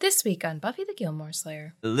This week on Buffy the Gilmore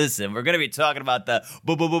Slayer. Listen, we're going to be talking about the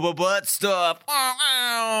butt stuff.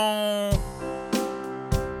 Buffy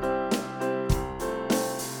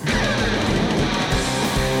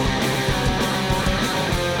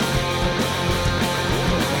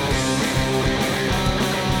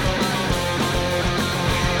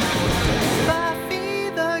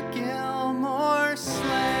the Gilmore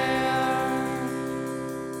Slayer.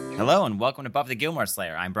 Hello and welcome to Buffy the Gilmore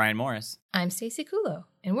Slayer. I'm Brian Morris. I'm Stacey Kulo,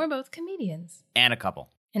 and we're both comedians. And a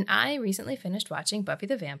couple. And I recently finished watching Buffy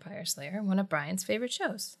the Vampire Slayer, one of Brian's favorite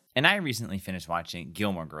shows. And I recently finished watching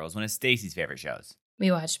Gilmore Girls, one of Stacey's favorite shows.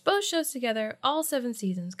 We watched both shows together, all 7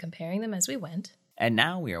 seasons, comparing them as we went. And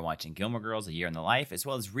now we are watching Gilmore Girls, A Year in the Life, as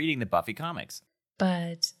well as reading the Buffy comics.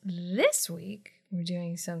 But this week, we're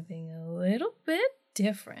doing something a little bit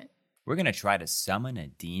different. We're going to try to summon a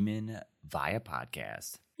demon via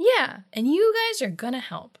podcast. Yeah, and you guys are gonna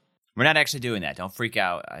help. We're not actually doing that. Don't freak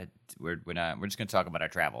out. We're just going to talk about our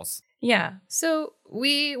travels. Yeah, so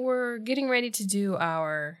we were getting ready to do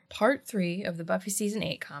our part 3 of the Buffy Season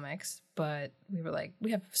 8 comics, but we were like,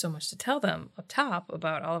 we have so much to tell them up top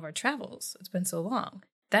about all of our travels. It's been so long.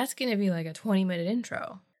 That's going to be like a 20-minute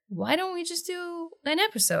intro. Why don't we just do an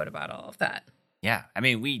episode about all of that? Yeah, I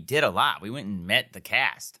mean, we did a lot. We went and met the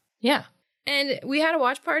cast. Yeah. And we had a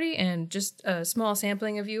watch party, and just a small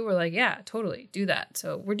sampling of you were like, yeah, totally, do that.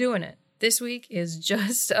 So we're doing it. This week is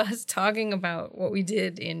just us talking about what we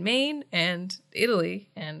did in Maine and Italy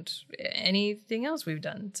and anything else we've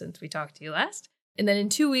done since we talked to you last. And then in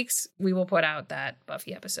 2 weeks, we will put out that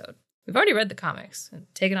Buffy episode. We've already read the comics and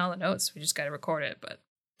taken all the notes. We just got to record it, but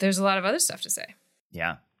there's a lot of other stuff to say.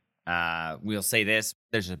 Yeah. We'll say this.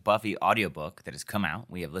 There's a Buffy audiobook that has come out.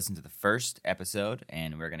 We have listened to the first episode,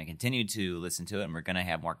 and we're going to continue to listen to it, and we're going to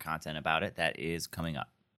have more content about it that is coming up.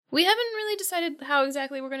 We haven't really decided how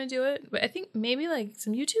exactly we're going to do it, but I think maybe like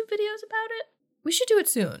some YouTube videos about it. We should do it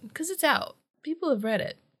soon, because it's out. People have read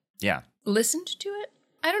it. Yeah. Listened to it.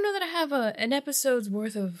 I don't know that I have an episode's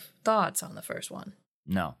worth of thoughts on the first one.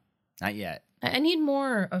 No, not yet. I need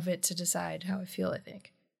more of it to decide how I feel, I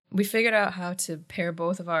think. We figured out how to pair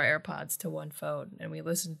both of our AirPods to one phone, and we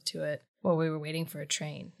listened to it while we were waiting for a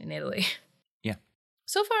train in Italy. Yeah.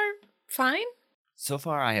 So far, fine. So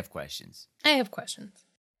far, I have questions. I have questions.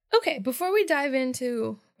 Okay, before we dive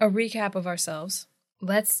into a recap of ourselves,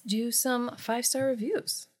 let's do some 5-star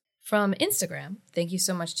reviews. From Instagram, thank you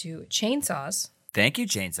so much to Chainsaws. Thank you,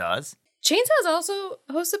 Chainsaws. Chainsaws also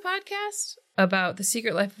hosts a podcast about the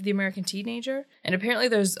secret life of the American teenager. And apparently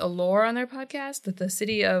there's a lore on their podcast that the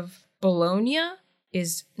city of Bologna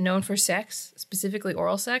is known for sex, specifically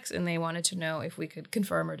oral sex, and they wanted to know if we could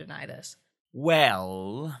confirm or deny this.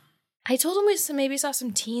 Well, I told them we maybe saw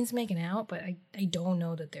some teens making out, but I don't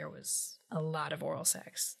know that there was a lot of oral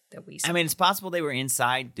sex that we saw. I mean, it's possible they were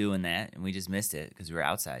inside doing that, and we just missed it because we were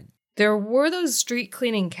outside. There were those street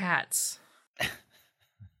cleaning cats.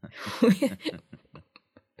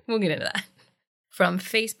 We'll get into that. From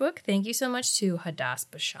Facebook, thank you so much to Hadas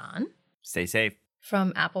Bashan. Stay safe.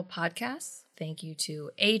 From Apple Podcasts, thank you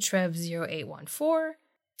to Atrev0814.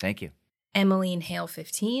 Thank you. Emmeline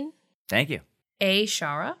Hale15. Thank you. A.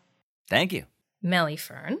 Shara. Thank you. Melly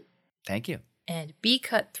Fern. Thank you. And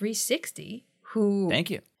BCut360, who Thank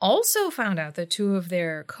you. also found out that 2 of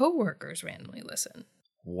their co-workers randomly listen.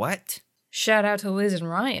 What? Shout out to Liz and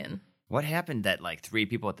Ryan. What happened that 3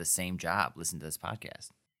 people at the same job listened to this podcast?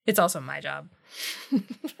 It's also my job.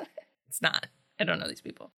 It's not. I don't know these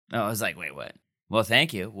people. Oh, I was like, wait, what? Well,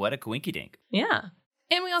 thank you. What a coinky dink. Yeah.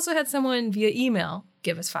 And we also had someone via email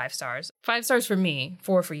give us 5 stars. 5 stars for me,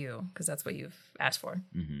 4 for you, because that's what you've asked for.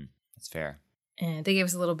 Mm-hmm. That's fair. And they gave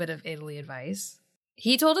us a little bit of Italy advice.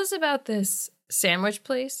 He told us about this sandwich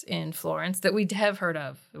place in Florence that we have heard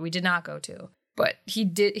of, that we did not go to. But he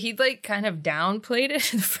kind of downplayed it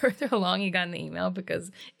the further along he got in the email because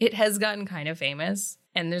it has gotten kind of famous.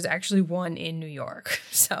 And there's actually one in New York.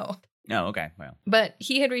 So. Oh, okay. Well. But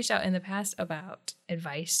he had reached out in the past about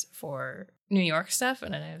advice for New York stuff.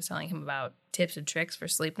 And then I was telling him about tips and tricks for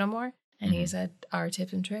Sleep No More. And he said our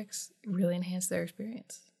tips and tricks really enhance their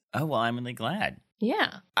experience. Oh, well, I'm really glad.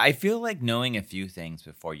 Yeah. I feel like knowing a few things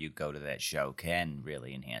before you go to that show can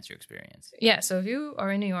really enhance your experience. Yeah. So if you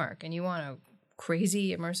are in New York and you want a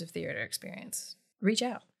crazy immersive theater experience, reach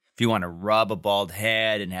out. If you want to rub a bald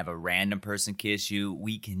head and have a random person kiss you,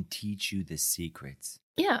 we can teach you the secrets.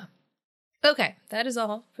 Yeah. Okay, that is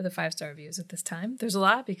all for the 5-star reviews at this time. There's a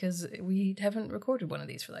lot because we haven't recorded one of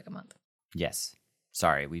these for like a month. Yes.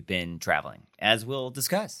 Sorry, we've been traveling, as we'll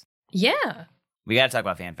discuss. Yeah. We got to talk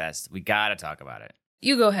about FanFest. We got to talk about it.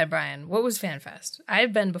 You go ahead, Brian. What was FanFest?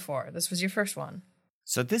 I've been before. This was your first one.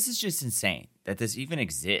 So this is just insane that this even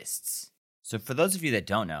exists. So for those of you that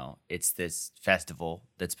don't know, it's this festival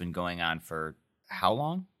that's been going on for how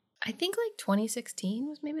long? I think like 2016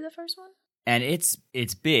 was maybe the first one. And it's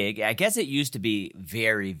big. I guess it used to be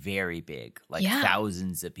very, very big. Like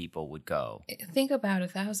thousands of people would go. Think about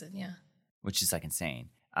 1,000, yeah. Which is like insane.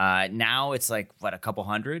 Now it's like, what, a couple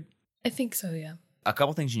hundred? I think so, yeah. A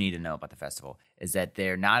couple things you need to know about the festival is that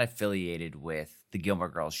they're not affiliated with the Gilmore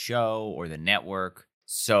Girls show or the network.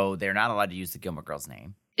 So they're not allowed to use the Gilmore Girls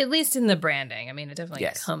name. At least in the branding. I mean, it definitely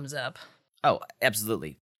comes up. Oh,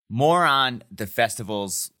 absolutely. More on the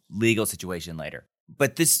festival's legal situation later.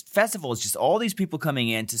 But this festival is just all these people coming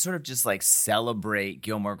in to sort of just like celebrate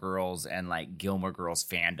Gilmore Girls and like Gilmore Girls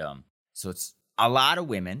fandom. So it's a lot of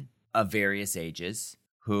women of various ages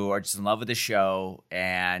who are just in love with the show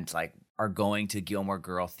and like are going to Gilmore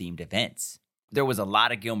Girl themed events. There was a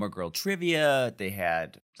lot of Gilmore Girl trivia. They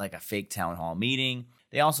had like a fake town hall meeting.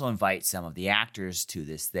 They also invite some of the actors to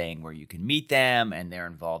this thing where you can meet them, and they're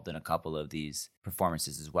involved in a couple of these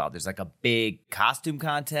performances as well. There's like a big costume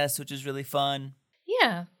contest, which is really fun.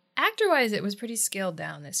 Yeah. Actor-wise, it was pretty scaled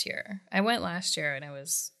down this year. I went last year, and it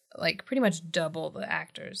was like pretty much double the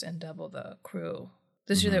actors and double the crew.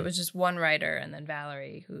 This year, there was just one writer, and then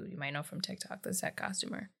Valerie, who you might know from TikTok, the set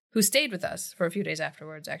costumer, who stayed with us for a few days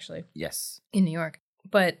afterwards, actually. Yes. In New York.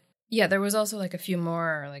 But yeah, there was also like a few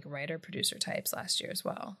more like writer-producer types last year as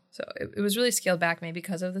well. So it was really scaled back maybe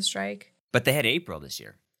because of the strike. But they had April this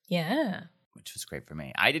year. Yeah. Which was great for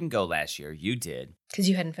me. I didn't go last year. You did. Because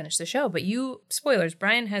you hadn't finished the show. But spoilers,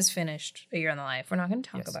 Brian has finished A Year on the Life. We're not going to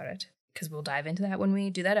talk about it because we'll dive into that when we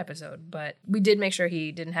do that episode. But we did make sure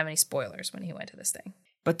he didn't have any spoilers when he went to this thing.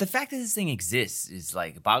 But the fact that this thing exists is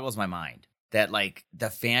like, boggles my mind. That like the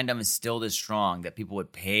fandom is still this strong that people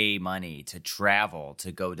would pay money to travel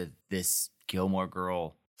to go to this Gilmore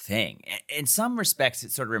Girl thing. In some respects,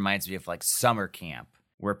 it sort of reminds me of like summer camp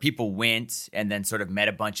where people went and then sort of met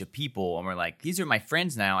a bunch of people and were like, these are my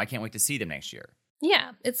friends now. I can't wait to see them next year.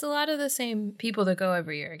 Yeah, it's a lot of the same people that go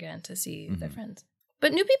every year again to see their friends.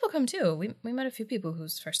 But new people come too. We met a few people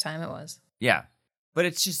whose first time it was. Yeah. But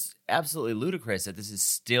it's just absolutely ludicrous that this is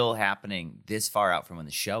still happening this far out from when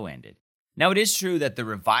the show ended. Now, it is true that the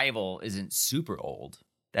revival isn't super old.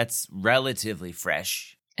 That's relatively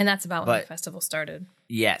fresh. And that's about when the festival started.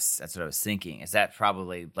 Yes, that's what I was thinking. Is that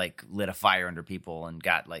probably like lit a fire under people and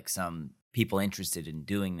got like some people interested in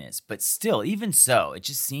doing this. But still, even so, it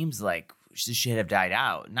just seems like this should have died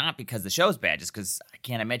out. Not because the show's bad, just because I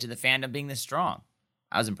can't imagine the fandom being this strong.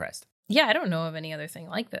 I was impressed. Yeah, I don't know of any other thing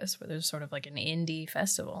like this where there's sort of like an indie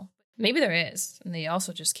festival. Maybe there is, and they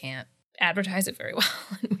also just can't advertise it very well,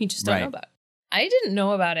 and we just don't know about it. I didn't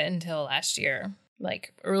know about it until last year,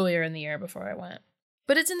 like earlier in the year before I went.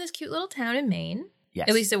 But it's in this cute little town in Maine. Yes.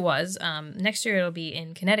 At least it was. Next year it'll be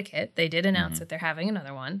in Connecticut. They did announce that they're having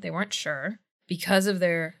another one. They weren't sure. Because of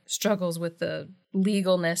their struggles with the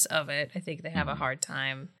legalness of it, I think they have a hard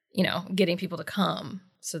time, getting people to come.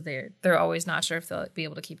 So they're always not sure if they'll be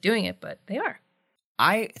able to keep doing it, but they are.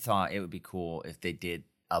 I thought it would be cool if they did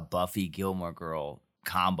a Buffy Gilmore Girl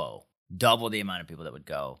combo. Double the amount of people that would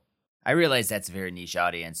go. I realize that's a very niche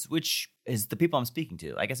audience, which is the people I'm speaking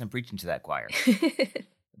to. I guess I'm preaching to that choir.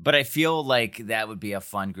 But I feel like that would be a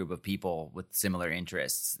fun group of people with similar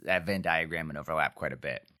interests. That Venn diagram would overlap quite a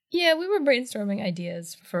bit. Yeah, we were brainstorming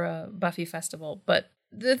ideas for a Buffy festival. But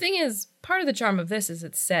the thing is, part of the charm of this is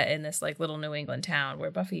it's set in this like little New England town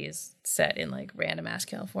where Buffy is set in like random ass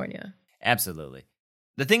California. Absolutely.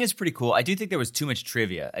 The thing is pretty cool. I do think there was too much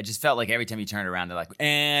trivia. I just felt like every time you turned around, they're like,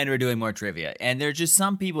 and we're doing more trivia. And there are just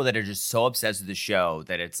some people that are just so obsessed with the show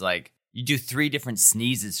that it's like, you do 3 different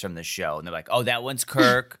sneezes from the show. And they're like, oh, that one's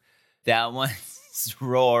Kirk. That one's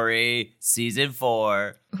Rory. Season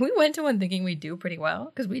 4. We went to one thinking we'd do pretty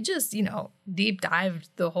well because we just, deep dived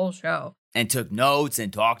the whole show. And took notes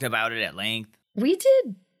and talked about it at length. We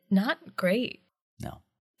did not great. No.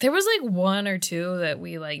 There was like 1 or 2 that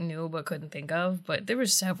we like knew but couldn't think of, but there were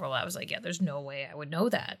several. I was like, yeah, there's no way I would know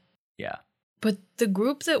that. Yeah. But the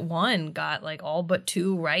group that won got like all but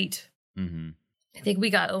 2 right. Mm-hmm. I think we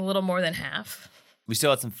got a little more than half. We still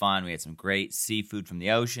had some fun. We had some great seafood from the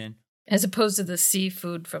ocean. As opposed to the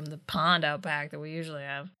seafood from the pond out back that we usually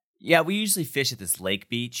have. Yeah, we usually fish at this lake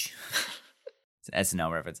beach. It's an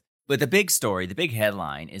SNL reference. But the big story, the big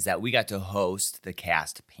headline is that we got to host the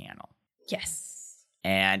cast panel. Yes.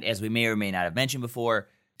 And as we may or may not have mentioned before,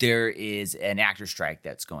 there is an actor strike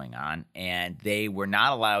that's going on, and they were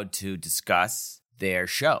not allowed to discuss their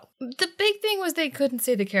show. The big thing was they couldn't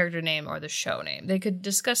say the character name or the show name. They could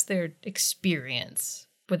discuss their experience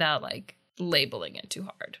without, like, labeling it too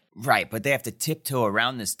hard. Right, but they have to tiptoe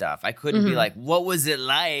around this stuff. I couldn't be like, what was it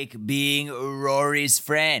like being Rory's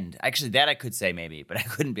friend? Actually, that I could say maybe, but I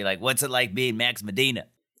couldn't be like, what's it like being Max Medina?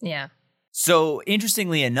 Yeah. So,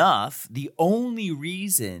 interestingly enough, the only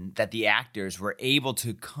reason that the actors were able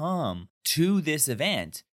to come to this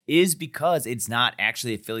event is because it's not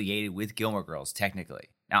actually affiliated with Gilmore Girls, technically.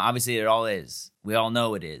 Now, obviously, it all is. We all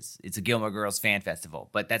know it is. It's a Gilmore Girls fan festival,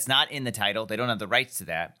 but that's not in the title. They don't have the rights to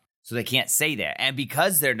that, so they can't say that. And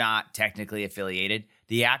because they're not technically affiliated,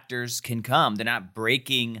 the actors can come. They're not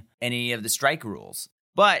breaking any of the strike rules.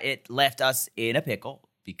 But it left us in a pickle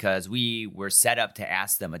because we were set up to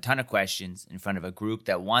ask them a ton of questions in front of a group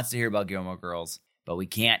that wants to hear about Gilmore Girls, but we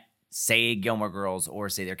can't say Gilmore Girls or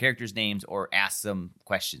say their characters' names or ask them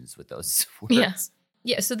questions with those words. Yeah.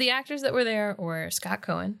 Yeah, so the actors that were there were Scott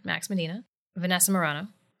Cohen, Max Medina, Vanessa Morano,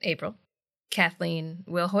 April, Kathleen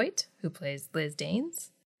Wilhoit, who plays Liz Danes,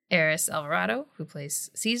 Eris Alvarado, who plays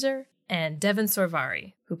Caesar, and Devin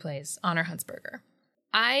Sorvari, who plays Honor Huntsberger.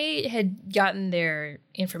 I had gotten their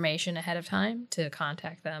information ahead of time to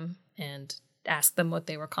contact them and ask them what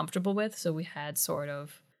they were comfortable with, so we had sort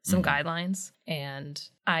of some guidelines, and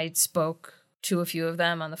I spoke to a few of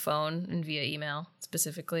them on the phone and via email,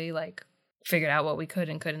 specifically, like, figured out what we could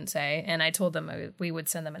and couldn't say. And I told them we would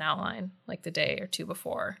send them an outline like the day or two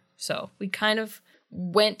before. So we kind of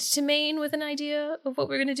went to Maine with an idea of what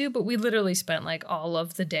we were going to do, but we literally spent like all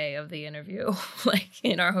of the day of the interview, like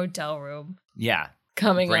in our hotel room. Yeah.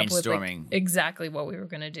 Coming up with like, exactly what we were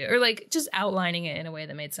going to do, or like just outlining it in a way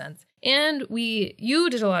that made sense. And you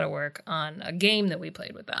did a lot of work on a game that we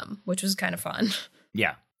played with them, which was kind of fun.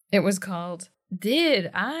 Yeah. It was called Did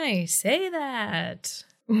I Say That?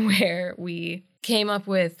 Where we came up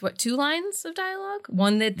with, 2 lines of dialogue?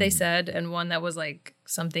 One that they said and one that was like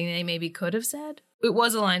something they maybe could have said. It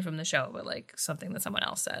was a line from the show, but like something that someone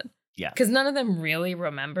else said. Yeah. Because none of them really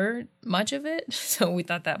remembered much of it. So we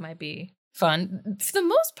thought that might be fun. For the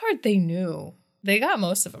most part, they knew. They got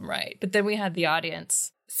most of them right. But then we had the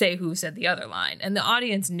audience say who said the other line. And the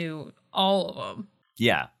audience knew all of them.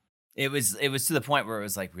 Yeah. It was to the point where it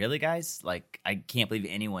was like, really, guys? Like, I can't believe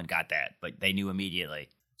anyone got that, but they knew immediately.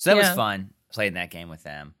 So that was fun, playing that game with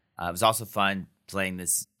them. It was also fun playing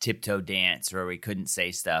this tiptoe dance where we couldn't say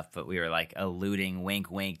stuff, but we were like alluding wink,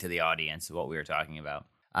 wink to the audience of what we were talking about.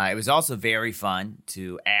 It was also very fun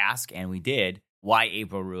to ask, and we did, why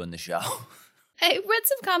April ruined the show. I read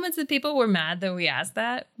some comments that people were mad that we asked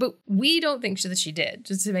that, but we don't think that she did,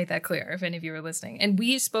 just to make that clear, if any of you were listening. And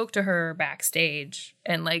we spoke to her backstage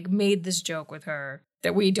and like made this joke with her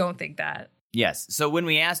that we don't think that. Yes. So when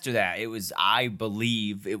we asked her that, I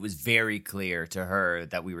believe it was very clear to her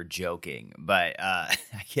that we were joking. But I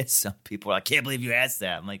guess some people are like, I can't believe you asked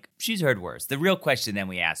that. I'm like, she's heard worse. The real question then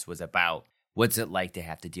we asked was about what's it like to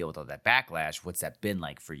have to deal with all that backlash? What's that been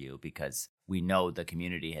like for you? Because we know the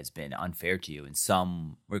community has been unfair to you in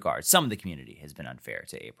some regards. Some of the community has been unfair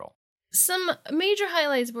to April. Some major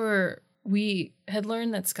highlights were we had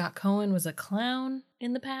learned that Scott Cohen was a clown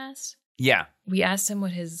in the past. Yeah. We asked him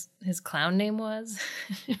what his clown name was.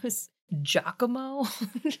 It was Giacomo.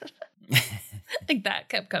 Like that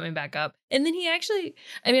kept coming back up. And then he actually,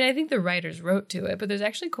 I mean, I think the writers wrote to it, but there's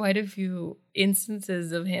actually quite a few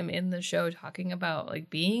instances of him in the show talking about like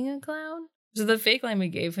being a clown. So the fake line we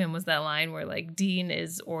gave him was that line where like Dean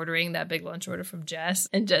is ordering that big lunch order from Jess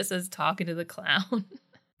and Jess is talking to the clown.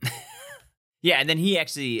 Yeah, and then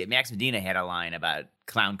Max Medina had a line about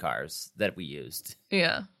clown cars that we used.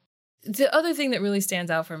 Yeah. The other thing that really stands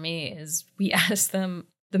out for me is we asked them,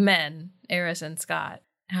 the men, Eris and Scott,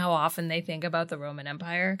 how often they think about the Roman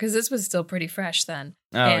Empire. Because this was still pretty fresh then.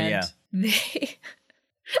 Oh, and yeah.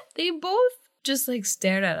 They both just like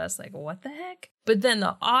stared at us like, what the heck? But then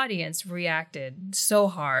the audience reacted so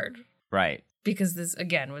hard. Right. Because this,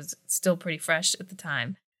 again, was still pretty fresh at the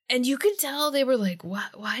time. And you could tell they were like,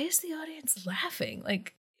 why is the audience laughing?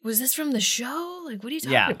 Like, was this from the show? Like, what are you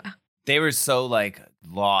talking about? They were so, like,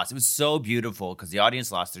 lost. It was so beautiful because the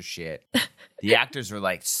audience lost their shit. The actors were,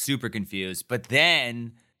 like, super confused. But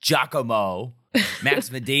then Giacomo,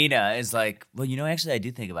 Max Medina, is like, well, actually, I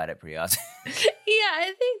do think about it pretty often. Yeah,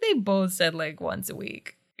 I think they both said, like, once a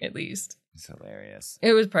week, at least. It's hilarious.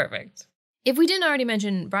 It was perfect. If we didn't already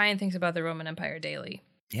mention, Brian thinks about the Roman Empire daily.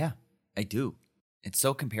 Yeah, I do. It's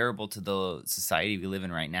so comparable to the society we live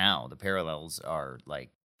in right now. The parallels are, like,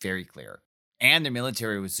 very clear. And their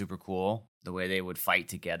military was super cool. The way they would fight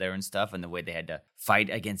together and stuff, and the way they had to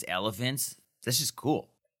fight against elephants. That's just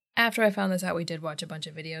cool. After I found this out, we did watch a bunch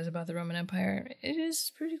of videos about the Roman Empire. It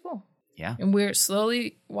is pretty cool. Yeah. And we're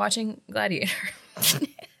slowly watching Gladiator.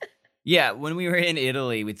 Yeah, when we were in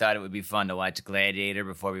Italy, we thought it would be fun to watch Gladiator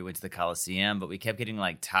before we went to the Colosseum, but we kept getting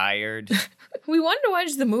like tired. We wanted to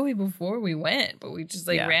watch the movie before we went, but we just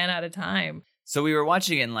Yeah. ran out of time. So we were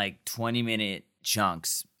watching it in like 20-minute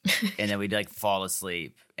chunks, and then we'd like fall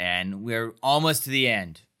asleep, and we're almost to the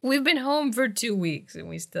end. We've been home for 2 weeks and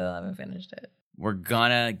we still haven't finished it. We're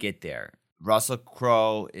gonna get there. Russell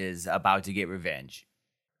Crowe is about to get revenge.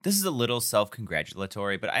 This is a little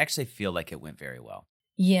self-congratulatory, but I actually feel like it went very well.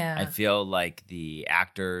 Yeah. I feel like the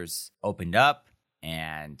actors opened up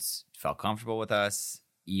and felt comfortable with us,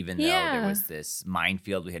 even though there was this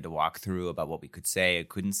minefield we had to walk through about what we could say and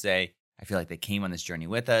couldn't say. I feel like they came on this journey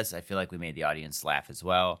with us. I feel like we made the audience laugh as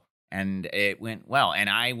well. And it went well. And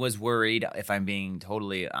I was worried, if I'm being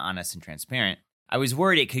totally honest and transparent, I was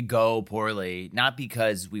worried it could go poorly, not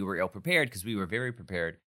because we were ill-prepared, because we were very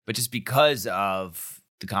prepared, but just because of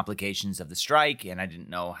the complications of the strike, and I didn't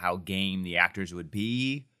know how game the actors would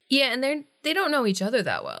be. Yeah, and they don't know each other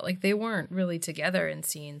that well. Like, they weren't really together in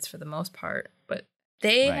scenes for the most part, but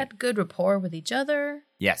they Right. had good rapport with each other.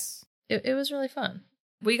 Yes. It was really fun.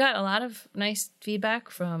 We got a lot of nice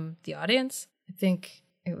feedback from the audience. I think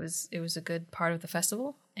it was a good part of the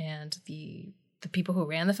festival, and the people who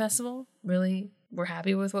ran the festival really were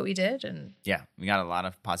happy with what we did, and Yeah, we got a lot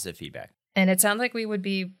of positive feedback. it sounds like we would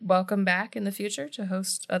be welcome back in the future to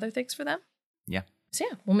host other things for them. Yeah. So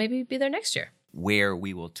yeah, we'll maybe be there next year. Where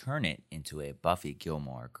we will turn it into a Buffy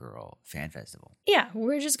Gilmore Girl fan festival. Yeah,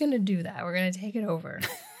 we're just going to do that. We're going to take it over.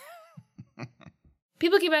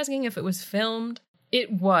 People keep asking if it was filmed. It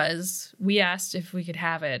was. We asked if we could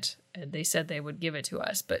have it, and they said they would give it to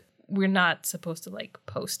us, but we're not supposed to, like,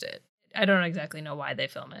 post it. I don't exactly know why they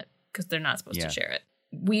film it, because they're not supposed to share it.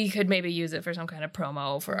 We could maybe use it for some kind of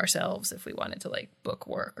promo for ourselves if we wanted to, like, book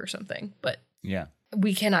work or something, but Yeah.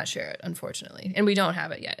 we cannot share it, unfortunately, and we don't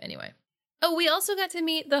have it yet anyway. Oh, we also got to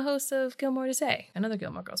meet the hosts of Gilmore to Say, another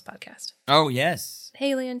Gilmore Girls podcast. Oh, yes.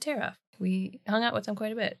 Haley and Tara. We hung out with them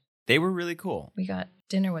quite a bit. They were really cool. We got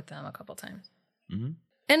dinner with them a couple times. Mm-hmm.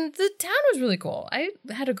 And the town was really cool. I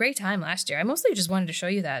had a great time last year. I mostly just wanted to show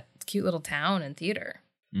you that cute little town and theater.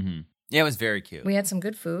 Mm-hmm. Yeah, it was very cute. We had some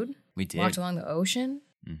good food. We did. Walked along the ocean.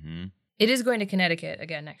 Mm-hmm. It is going to Connecticut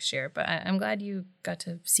again next year, but I'm glad you got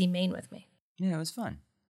to see Maine with me. Yeah, it was fun.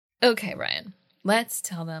 Okay, Ryan, let's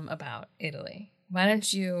tell them about Italy. Why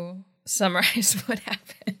don't you summarize what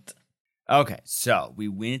happened? Okay, so we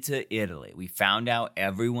went to Italy. We found out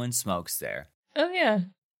everyone smokes there. Oh, yeah.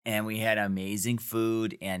 And we had amazing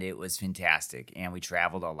food, and it was fantastic. And we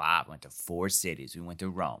traveled a lot. Went to 4 cities. We went to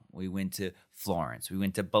Rome. We went to Florence. We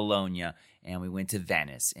went to Bologna. And we went to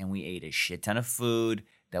Venice. And we ate a shit ton of food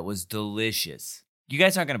that was delicious. You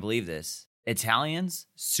guys aren't going to believe this. Italians,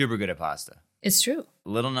 super good at pasta. It's true.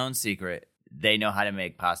 Little known secret, they know how to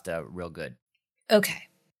make pasta real good. Okay,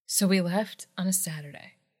 so we left on a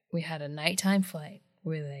Saturday. We had a nighttime flight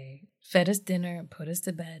where they fed us dinner and put us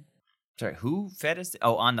to bed. Sorry, who fed us?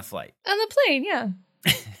 Oh, on the flight. On the plane, yeah.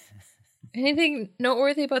 Anything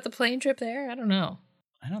noteworthy about the plane trip there? I don't know.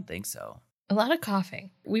 I don't think so. A lot of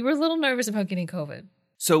coughing. We were a little nervous about getting COVID.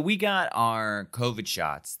 So we got our COVID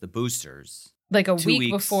shots, the boosters. Like a 2 week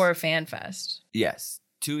weeks. before FanFest. Yes,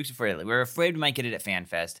 2 weeks before Italy. We were afraid we might get it at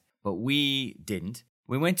FanFest, but we didn't.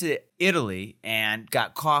 We went to Italy and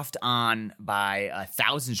got coughed on by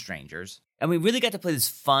 1,000 strangers. And we really got to play this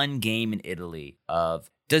fun game in Italy of,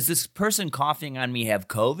 does this person coughing on me have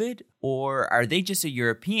COVID? Or are they just a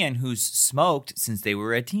European who's smoked since they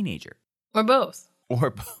were a teenager? Or both. Or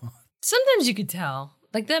both. Sometimes you could tell.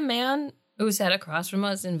 Like that man who sat across from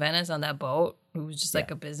us in Venice on that boat, who was just like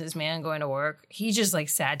a businessman going to work, he just like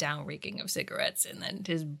sat down reeking of cigarettes, and then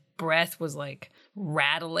his breath was like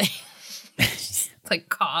rattling. Like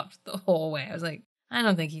coughed the whole way. I was like, I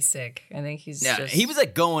don't think he's sick. I think he's just... He was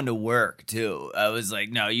like going to work too. I was like,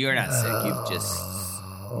 no, you're not sick. You've just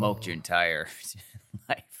smoked your entire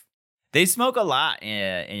life. They smoke a lot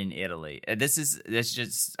in Italy. This is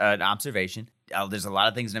just an observation. There's a lot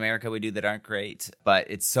of things in America we do that aren't great, but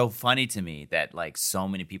it's so funny to me that like so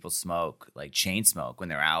many people smoke, like chain smoke when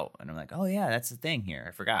they're out. And I'm like, oh yeah, that's the thing here.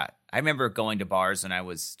 I forgot. I remember going to bars when I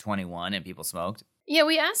was 21 and people smoked. Yeah,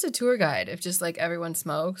 we asked a tour guide if just like everyone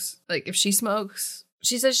smokes. Like if she smokes,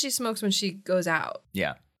 she says she smokes when she goes out.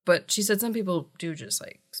 Yeah. But she said some people do just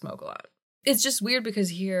like smoke a lot. It's just weird because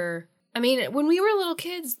here, I mean, when we were little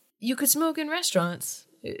kids, you could smoke in restaurants.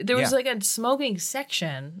 There was like a smoking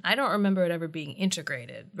section. I don't remember it ever being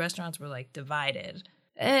integrated. Restaurants were like divided.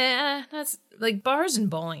 That's like bars and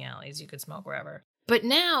bowling alleys. You could smoke wherever. But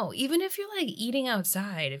now, even if you're like eating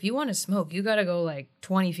outside, if you want to smoke, you got to go like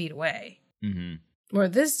 20 feet away. Mm-hmm. Or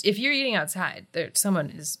if you're eating outside,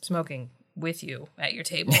 someone is smoking with you at your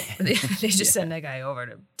table. They just send that guy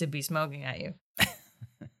over to be smoking at you.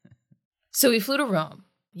 So we flew to Rome.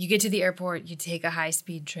 You get to the airport, you take a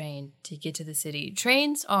high-speed train to get to the city.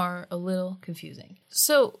 Trains are a little confusing.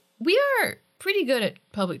 So we are pretty good at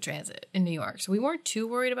public transit in New York, so we weren't too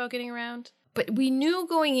worried about getting around. But we knew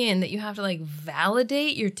going in that you have to, like,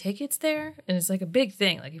 validate your tickets there, and it's, like, a big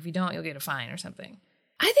thing. Like, if you don't, you'll get a fine or something.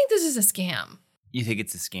 I think this is a scam. You think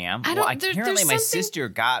it's a scam? I don't- Well, there- apparently there's my something- sister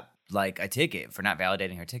got, like, a ticket for not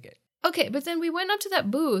validating her ticket. Okay, but then we went up to that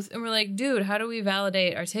booth and we're like, dude, how do we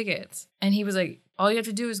validate our tickets? And he was like, all you have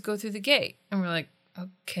to do is go through the gate. And we're like,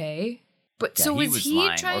 okay. But Yeah, so he was was he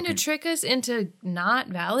lying, trying or to trick us into not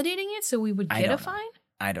validating it so we would I get a don't know. fine?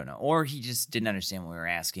 I don't know. Or he just didn't understand what we were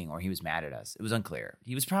asking, or he was mad at us. It was unclear.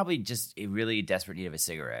 He was probably just a really desperate need of a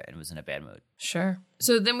cigarette and was in a bad mood. Sure.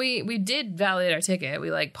 So then we did validate our ticket. We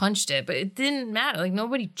like punched it, but it didn't matter. Like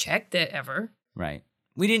nobody checked it ever. Right.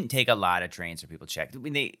 We didn't take a lot of trains where people checked. I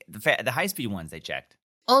mean, the high-speed ones, they checked.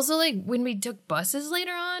 Also, like, when we took buses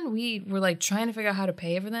later on, we were, like, trying to figure out how to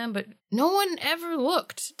pay for them, but no one ever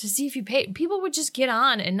looked to see if you paid. People would just get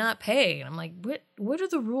on and not pay. And I'm like, what are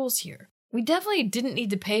the rules here? We definitely didn't need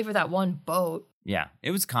to pay for that one boat. Yeah,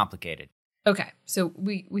 it was complicated. Okay, so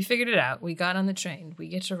we figured it out. We got on the train. We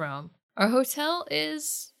get to Rome. Our hotel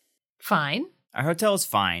is fine. Our hotel is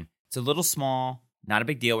fine. It's a little small. Not a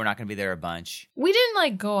big deal. We're not going to be there a bunch. We didn't,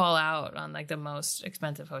 like, go all out on, like, the most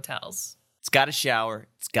expensive hotels. It's got a shower.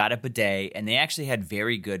 It's got a bidet. And they actually had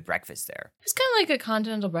very good breakfast there. It was kind of like a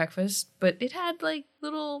continental breakfast, but it had, like,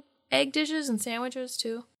 little egg dishes and sandwiches,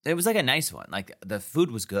 too. It was like a nice one. Like, the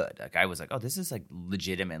food was good. Like, I was like, oh, this is, like,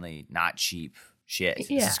 legitimately not cheap shit.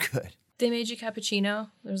 This Yeah. is good. They made you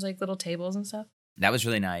cappuccino. There's, like, little tables and stuff. That was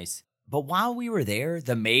really nice. But while we were there,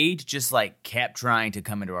 the maid just, like, kept trying to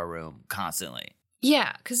come into our room constantly.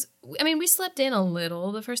 Yeah, because, I mean, we slept in a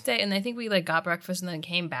little the first day, and I think we, like, got breakfast and then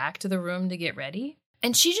came back to the room to get ready.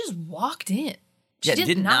 And she just walked in. She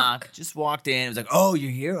didn't knock. Just walked in. It was like, oh,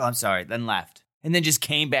 you're here? Oh, I'm sorry. Then left. And then just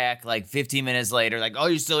came back like 15 minutes later. Like, oh,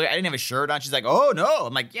 you're still here? I didn't have a shirt on. She's like, oh, no.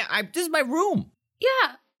 I'm like, yeah, this is my room.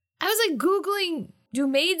 Yeah. I was, like, Googling, do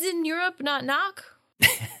maids in Europe not knock?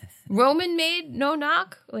 Roman maid, no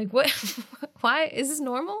knock? Like, what? Why? Is this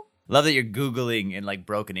normal? Love that you're Googling in like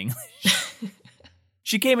broken English.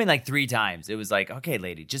 She came in like 3 times. It was like, okay,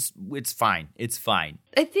 lady, just, it's fine. It's fine.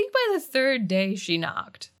 I think by the third day she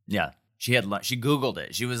knocked. Yeah. She had lunch. She Googled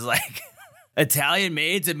it. She was like, Italian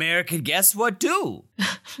maids, American, guess what, too?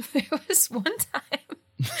 There was one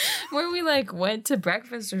time where we like went to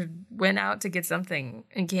breakfast or went out to get something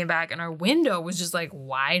and came back and our window was just like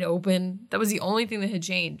wide open. That was the only thing that had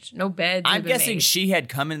changed. No beds. I'm had been guessing made. she had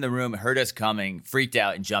come in the room, heard us coming, freaked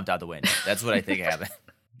out, and jumped out the window. That's what I think happened.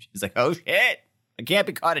 She's like, oh, shit. I can't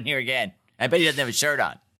be caught in here again. I bet he doesn't have a shirt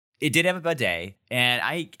on. It did have a bidet, and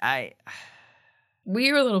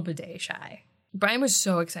We were a little bidet shy. Brian was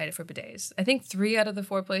so excited for bidets. I think 3 out of the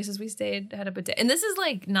 4 places we stayed had a bidet. And this is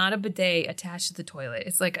like not a bidet attached to the toilet.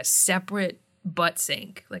 It's like a separate butt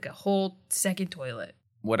sink, like a whole second toilet.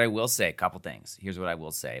 What I will say, a couple things. Here's what I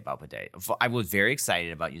will say about bidet. I was very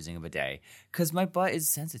excited about using a bidet because my butt is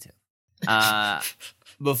sensitive.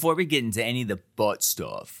 Before we get into any of the butt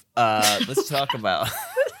stuff, let's talk about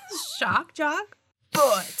Shock jock?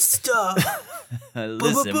 Butt stuff.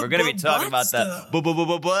 Listen, we're going to be talking about Butt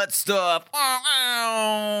the butt stuff.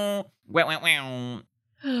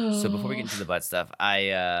 So before we get into the butt stuff,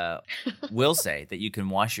 I will say that you can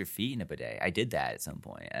wash your feet in a bidet. I did that at some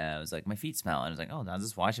point. I was like, my feet smell. And I was like, oh, I'll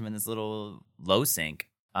just wash them in this little low sink.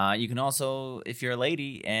 You can also, if you're a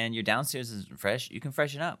lady and your downstairs is fresh, you can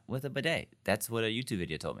freshen up with a bidet. That's what a YouTube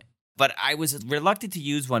video told me. But I was reluctant to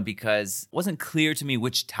use one because it wasn't clear to me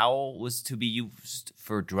which towel was to be used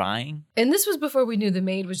for drying. And this was before we knew the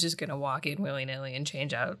maid was just going to walk in willy-nilly and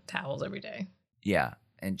change out towels every day. Yeah.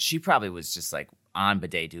 And she probably was just like on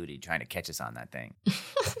bidet duty trying to catch us on that thing.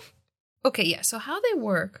 Okay, yeah. So how they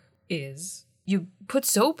work is you put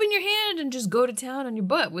soap in your hand and just go to town on your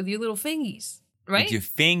butt with your little fingies, right? With your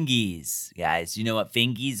fingies, guys. You know what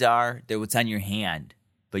fingies are? They're what's on your hand,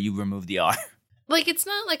 but you remove the R. Like, it's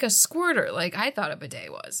not like a squirter like I thought a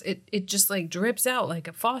bidet was. It just, like, drips out like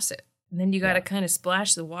a faucet. And then you got to kind of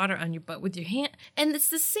splash the water on your butt with your hand. And it's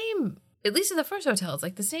the same, at least in the first hotel, it's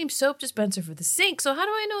like the same soap dispenser for the sink. So how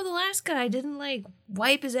do I know the last guy didn't, like,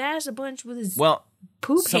 wipe his ass a bunch with his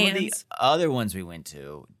poop some hands? of the other ones we went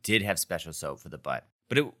to did have special soap for the butt.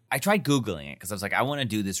 But I tried Googling it because I was like, I want to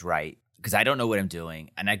do this right. because I don't know what I'm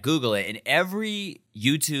doing. And I Google it, and every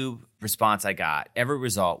YouTube response I got, every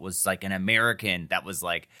result was like an American that was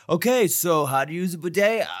like, okay, so how to use a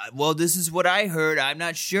bidet? Well, this is what I heard. I'm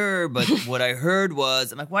not sure, but what I heard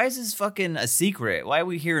was, I'm like, why is this fucking a secret? Why are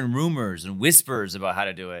we hearing rumors and whispers about how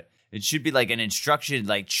to do it? It should be like an instruction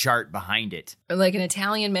like chart behind it. Or like an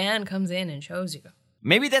Italian man comes in and shows you.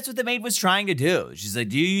 Maybe that's what the maid was trying to do. She's like,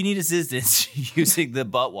 do you need assistance using the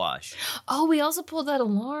butt wash? Oh, we also pulled that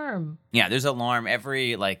alarm. Yeah, there's an alarm.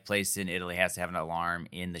 Every like place in Italy has to have an alarm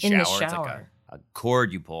in the shower. In the It's like shower. a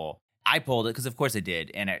cord you pull. I pulled it because, of course, I did,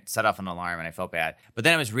 and it set off an alarm, and I felt bad. But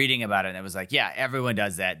then I was reading about it, and it was like, yeah, everyone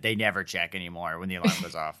does that. They never check anymore when the alarm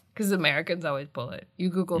goes off. Because Americans always pull it. You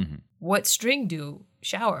Google, what string do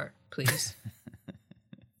shower, please.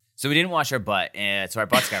 So we didn't wash our butt, and so our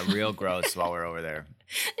butts got real gross while we were over there.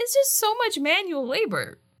 It's just so much manual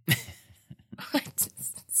labor. It's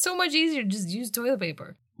so much easier to just use toilet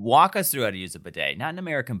paper. Walk us through how to use a bidet. Not an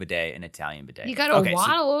American bidet, an Italian bidet. You got to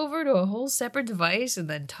waddle over to a whole separate device and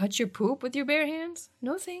then touch your poop with your bare hands?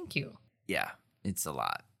 No, thank you. Yeah, it's a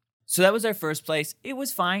lot. So that was our first place. It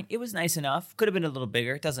was fine. It was nice enough. Could have been a little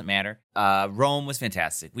bigger. It doesn't matter. Rome was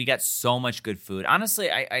fantastic. We got so much good food. Honestly,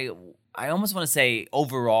 I almost want to say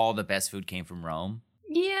overall the best food came from Rome.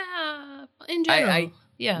 Yeah, in general.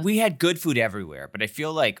 Yeah. We had good food everywhere, but I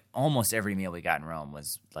feel like almost every meal we got in Rome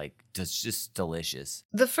was like just delicious.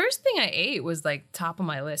 The first thing I ate was like top of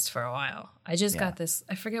my list for a while. I just got this,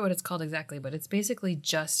 I forget what it's called exactly, but it's basically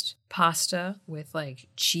just pasta with like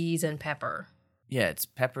cheese and pepper. Yeah, it's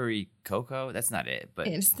peppery cocoa. That's not it, but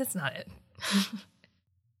That's not it.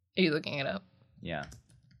 Are you looking it up? Yeah.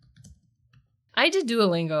 I did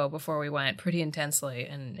Duolingo before we went pretty intensely,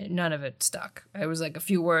 and none of it stuck. I was like a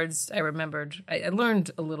few words I remembered. I learned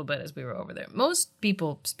a little bit as we were over there. Most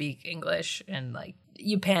people speak English, and like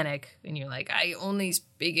you panic, and you're like, I only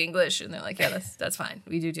speak English, and they're like, yeah, that's fine.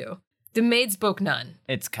 We do too. The maid spoke none.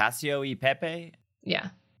 It's Cacio e Pepe. Yeah.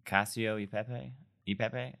 Cacio e Pepe? E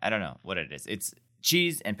Pepe? I don't know what it is. It's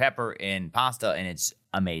cheese and pepper and pasta, and it's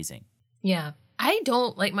amazing. Yeah. I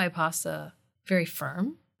don't like my pasta very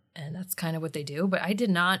firm, and that's kind of what they do, but I did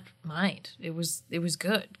not mind. It was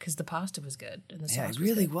good because the pasta was good. And the sauce Yeah, it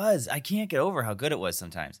really was. I can't get over how good it was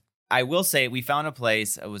sometimes. I will say we found a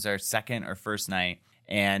place. It was our second or first night,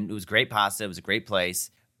 and it was great pasta. It was a great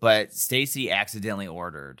place, but Stacy accidentally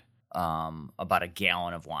ordered about a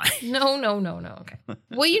gallon of wine. No. Okay.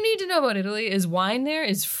 What you need to know about Italy is wine there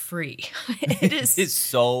is free. It is. It's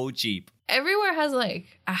so cheap. Everywhere has like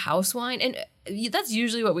a house wine, and that's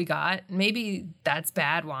usually what we got. Maybe that's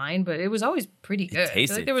bad wine, but it was always pretty good. I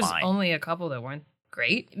feel like there was only a couple that weren't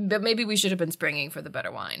great, but maybe we should have been springing for the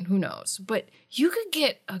better wine. Who knows? But you could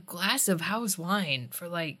get a glass of house wine for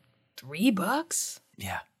like $3.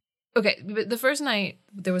 Yeah. Okay, but the first night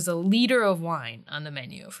there was a liter of wine on the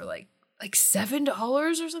menu for like $7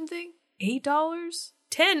 or something, $8,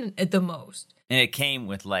 $10 at the most. And it came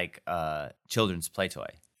with like children's play toy.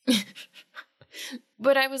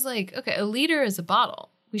 But I was like, okay, a liter is a bottle.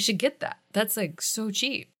 We should get that. That's like so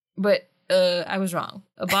cheap. But I was wrong.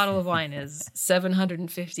 A bottle of wine is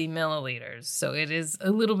 750 milliliters. So it is a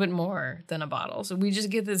little bit more than a bottle. So we just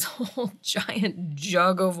get this whole giant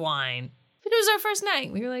jug of wine. But it was our first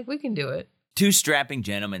night. We were like, we can do it. Two strapping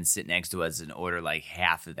gentlemen sit next to us and order like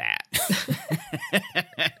half of that.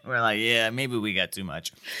 We're like, yeah, maybe we got too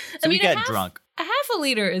much. So we got drunk. A half a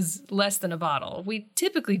liter is less than a bottle. We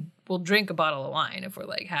typically will drink a bottle of wine if we're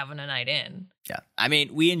like having a night in. Yeah. I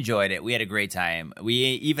mean, we enjoyed it. We had a great time. We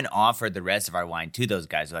even offered the rest of our wine to those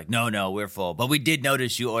guys. We're like, no, we're full. But we did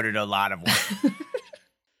notice you ordered a lot of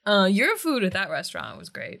wine. Your food at that restaurant was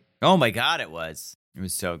great. Oh my God, it was. It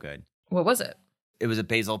was so good. What was it? It was a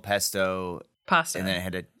basil pesto pasta, and then it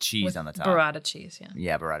had a cheese with on the top. Burrata cheese, yeah.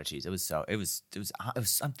 Yeah, burrata cheese. It was.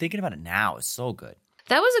 I'm thinking about it now. It was so good.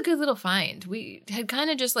 That was a good little find. We had kind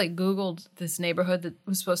of just like Googled this neighborhood that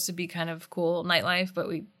was supposed to be kind of cool nightlife, but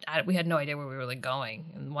we had no idea where we were like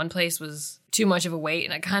going. And one place was too much of a wait,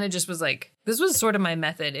 and I kind of just was like, this was sort of my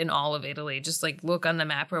method in all of Italy. Just like look on the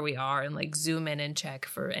map where we are and like zoom in and check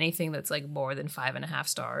for anything that's like more than 5.5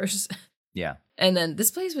 stars. Yeah. And then this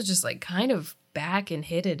place was just like kind of back and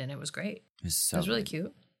hidden, and it was great. It was really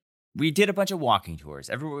cute. We did a bunch of walking tours.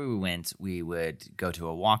 Everywhere we went, we would go to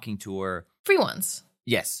a walking tour. Free ones.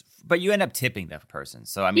 Yes, but you end up tipping the person.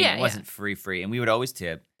 So, I mean, it wasn't free, and we would always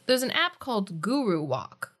tip. There's an app called Guru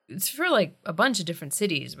Walk. It's for like a bunch of different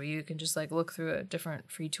cities where you can just like look through different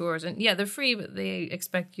free tours. And yeah, they're free, but they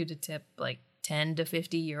expect you to tip like 10 to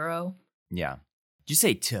 50 euro. Yeah. Did you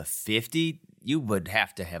say to 50? You would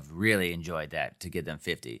have to have really enjoyed that to give them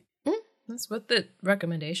 50. That's what the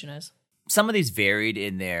recommendation is. Some of these varied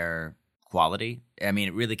in their quality. I mean,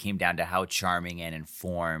 it really came down to how charming and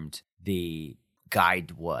informed the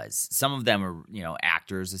guide was. Some of them were,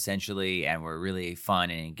 actors essentially, and were really fun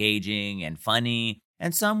and engaging and funny.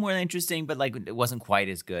 And some were interesting, but like it wasn't quite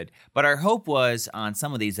as good. But our hope was on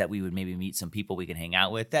some of these that we would maybe meet some people we could hang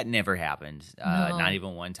out with. That never happened. No. Not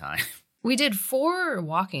even one time. We did 4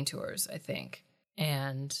 walking tours, I think,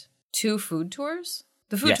 and 2 food tours.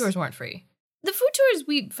 The food Yes. tours weren't free. The food tours,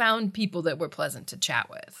 we found people that were pleasant to chat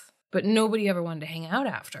with, but nobody ever wanted to hang out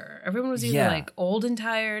after. Everyone was either Yeah. like old and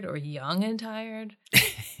tired or young and tired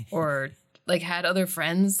or like had other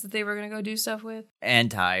friends that they were going to go do stuff with.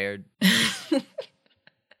 And tired.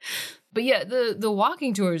 But yeah, the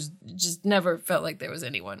walking tours just never felt like there was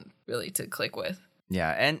anyone really to click with. Yeah,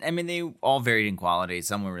 and I mean, they all varied in quality.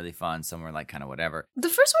 Some were really fun. Some were like kind of whatever. The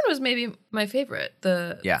first one was maybe my favorite,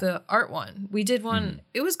 Yeah. the art one. We did one,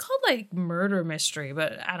 It was called like Murder Mystery,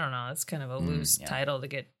 but I don't know. It's kind of a loose yeah. title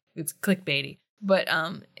it's clickbaity. But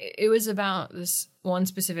it was about this one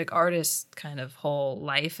specific artist's kind of whole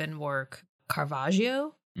life and work,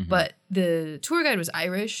 Caravaggio. Mhm. But the tour guide was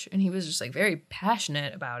Irish, and he was just like very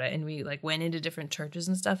passionate about it. And we like went into different churches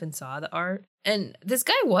and stuff and saw the art. And this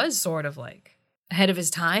guy was sort of like ahead of his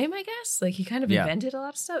time, I guess. Like he kind of Yeah. invented a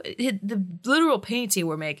lot of stuff. The literal paints he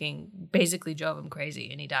were making basically drove him crazy,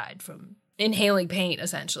 and he died from inhaling paint,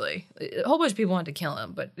 essentially. A whole bunch of people wanted to kill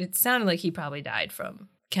him, but it sounded like he probably died from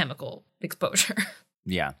chemical exposure.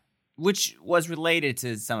 Yeah, which was related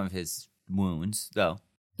to some of his wounds, though.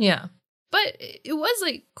 Yeah. But it was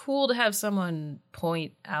like cool to have someone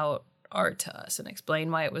point out art to us and explain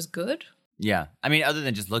why it was good. Yeah, I mean, other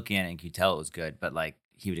than just looking at it, and you could tell it was good, but like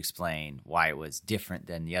he would explain why it was different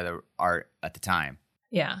than the other art at the time.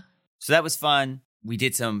 Yeah. So that was fun. We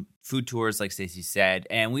did some food tours, like Stacey said,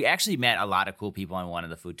 and we actually met a lot of cool people on one of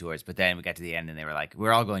the food tours. But then we got to the end, and they were like,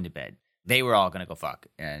 "We're all going to bed." They were all going to go fuck,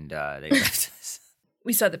 and they left us.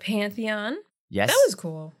 We saw the Pantheon. Yes, That was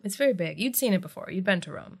cool. It's very big. You'd seen it before. You'd been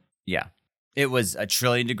to Rome. yeah. It was 1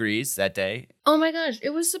 trillion degrees that day. Oh my gosh, it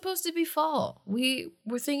was supposed to be fall. We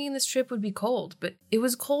were thinking this trip would be cold, but it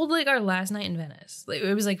was cold like our last night in Venice. Like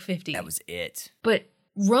it was like 50. That was it. But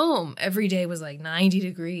Rome every day was like 90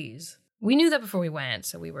 degrees. We knew that before we went,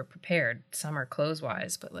 so we were prepared summer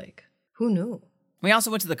clothes-wise, but like who knew? We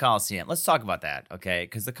also went to the Colosseum. Let's talk about that, okay?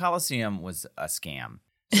 Because the Colosseum was a scam.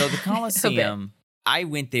 So the Colosseum, I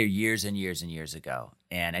went there years and years and years ago,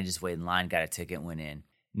 and I just waited in line, got a ticket, went in.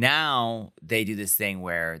 Now they do this thing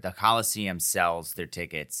where the Coliseum sells their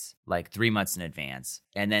tickets like 3 months in advance.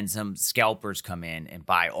 And then some scalpers come in and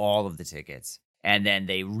buy all of the tickets. And then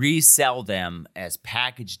they resell them as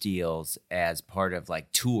package deals as part of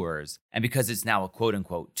like tours. And because it's now a quote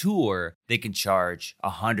unquote tour, they can charge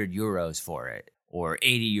 100 euros for it or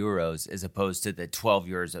 80 euros as opposed to the 12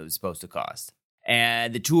 euros it was supposed to cost.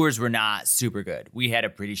 And the tours were not super good. We had a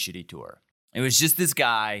pretty shitty tour. It was just this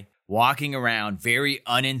guy walking around very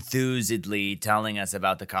unenthused,ly telling us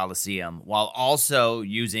about the Colosseum while also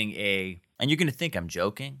using and you're going to think I'm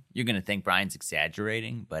joking. You're going to think Brian's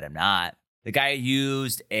exaggerating, but I'm not. The guy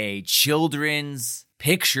used a children's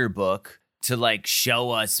picture book to like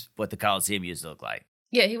show us what the Colosseum used to look like.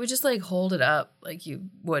 Yeah, he would just like hold it up like you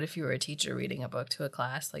would if you were a teacher reading a book to a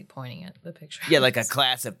class, like pointing at the picture. Yeah, like a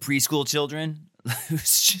class of preschool children. It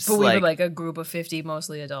was just But we were like a group of 50,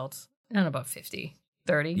 mostly adults. Not about 50.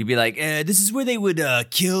 30. You'd be like, this is where they would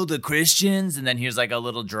kill the Christians. And then here's like a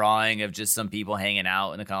little drawing of just some people hanging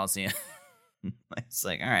out in the Colosseum. It's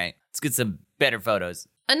like, all right, let's get some better photos.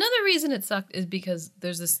 Another reason it sucked is because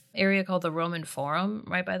there's this area called the Roman Forum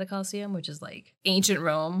right by the Colosseum, which is like ancient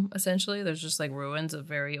Rome, essentially. There's just like ruins of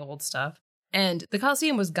very old stuff. And the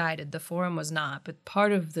Colosseum was guided. The Forum was not. But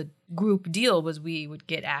part of the group deal was we would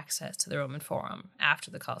get access to the Roman Forum after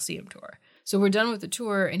the Colosseum tour. So we're done with the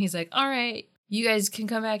tour, and he's like, all right, you guys can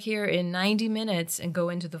come back here in 90 minutes and go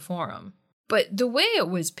into the Forum. But the way it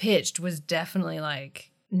was pitched was definitely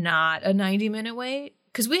like not a 90-minute wait.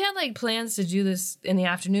 Because we had like plans to do this in the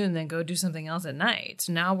afternoon and then go do something else at night.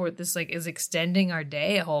 So now this like is extending our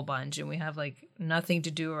day a whole bunch, and we have like nothing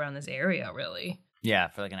to do around this area really. Yeah,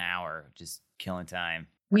 for like an hour, just killing time.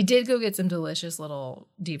 We did go get some delicious little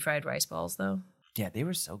deep fried rice balls though. Yeah, they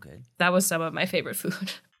were so good. That was some of my favorite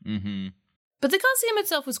food. Mm-hmm. But the Colosseum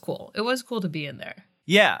itself was cool. It was cool to be in there.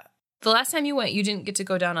 Yeah, The last time you went, you didn't get to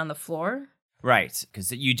go down on the floor. right.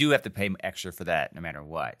 Because you do have to pay extra for that no matter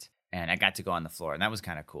what. And I got to go on the floor, and that was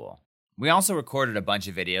kind of cool. We also recorded a bunch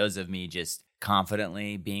of videos of me just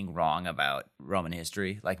confidently being wrong about Roman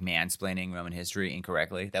history, like mansplaining Roman history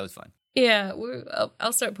incorrectly. That was fun. Yeah,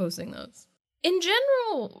 I'll start posting those. In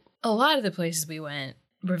general, a lot of the places we went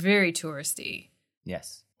were very touristy.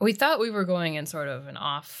 Yes. We thought we were going in sort of an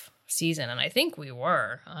off season. And I think we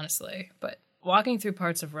were, honestly. But walking through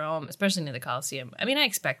parts of Rome, especially near the Colosseum, I mean, I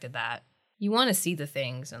expected that. You want to see the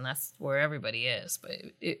things, and that's where everybody is. But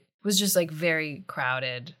it was just like very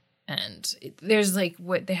crowded. And there's like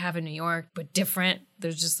what they have in New York, but different.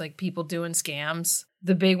 There's just like people doing scams.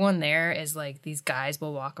 The big one there is like these guys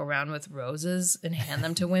will walk around with roses and hand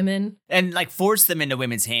them to women. And like force them into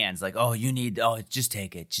women's hands. Like, oh, just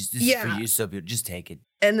take it. This is for you, so beautiful. Just take it.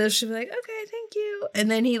 And then she'll be like, okay, thank you. And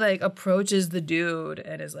then he like approaches the dude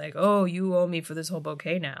and is like, oh, you owe me for this whole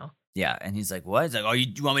bouquet now. Yeah. And he's like, what? He's like, oh,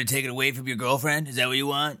 you want me to take it away from your girlfriend? Is that what you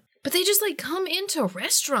want? But they just like come into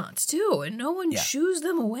restaurants too, and no one shoos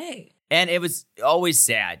them away. And it was always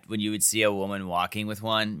sad when you would see a woman walking with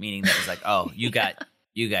one, meaning that it was like, oh, you got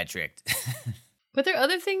tricked. But there are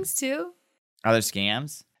other things too. Other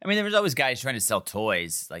scams? I mean, there was always guys trying to sell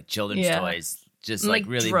toys, like children's toys, just like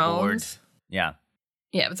really drones. bored. Yeah.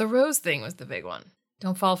 Yeah, but the rose thing was the big one.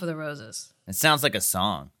 Don't fall for the roses. It sounds like a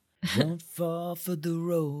song. Don't fall for the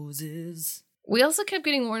roses. We also kept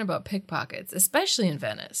getting warned about pickpockets, especially in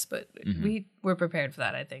Venice, but we were prepared for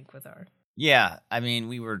that, I think, with our... Yeah, I mean,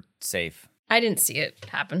 we were safe. I didn't see it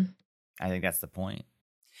happen. I think that's the point.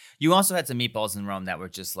 You also had some meatballs in Rome that were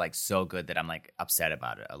just like so good that I'm like upset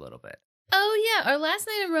about it a little bit. Oh, yeah. Our last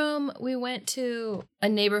night in Rome, we went to a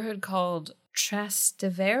neighborhood called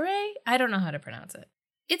Trastevere. I don't know how to pronounce it.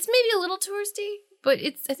 It's maybe a little touristy, but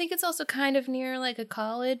I think it's also kind of near like a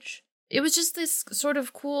college. It was just this sort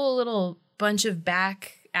of cool little bunch of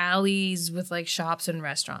back alleys with like shops and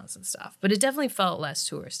restaurants and stuff, but it definitely felt less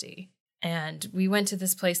touristy. And we went to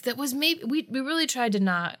this place that was maybe, we really tried to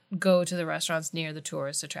not go to the restaurants near the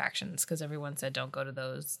tourist attractions because everyone said don't go to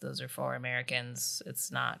those. Those are for Americans.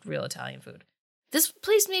 It's not real Italian food. This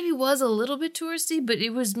place maybe was a little bit touristy, but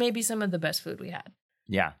it was maybe some of the best food we had.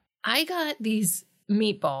 Yeah. I got these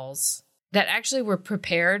meatballs that actually were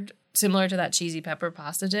prepared similar to that cheesy pepper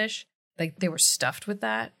pasta dish. Like they were stuffed with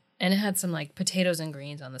that. And it had some like potatoes and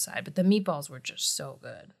greens on the side. But the meatballs were just so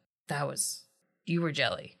good. You were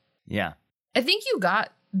jelly. Yeah. I think you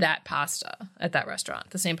got that pasta at that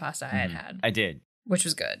restaurant. The same pasta I had. I did. Which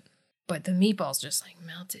was good. But the meatballs just like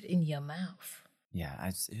melted in your mouth. Yeah,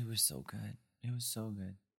 it was so good. It was so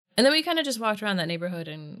good. And then we kind of just walked around that neighborhood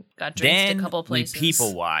and got drinks at a couple places. We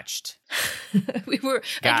people watched. We were,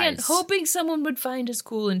 again, hoping someone would find us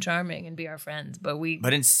cool and charming and be our friends.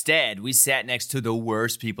 But instead, we sat next to the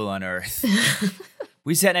worst people on earth.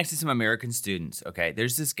 We sat next to some American students, okay?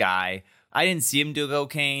 There's this guy. I didn't see him do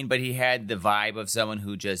cocaine, but he had the vibe of someone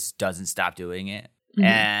who just doesn't stop doing it. Mm-hmm.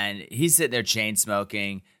 And he's sitting there chain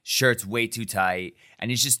smoking, shirt's way too tight, and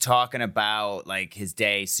he's just talking about like his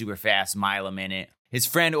day super fast, mile a minute. His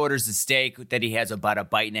friend orders the steak that he has about a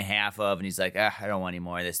bite and a half of, and he's like, I don't want any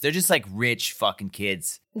more of this. They're just like rich fucking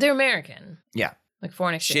kids. They're American. Yeah. Like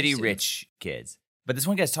foreign exchange shitty students. Rich kids. But this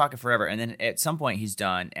one guy's talking forever, and then at some point he's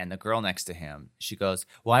done, and the girl next to him, she goes,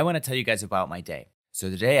 well, I want to tell you guys about my day. So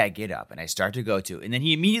today I get up and I start to go to, and then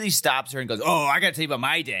he immediately stops her and goes, oh, I got to tell you about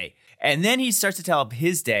my day. And then he starts to tell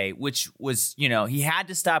his day, which was, he had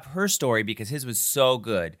to stop her story because his was so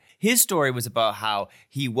good. His story was about how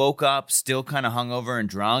he woke up still kind of hungover and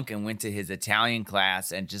drunk and went to his Italian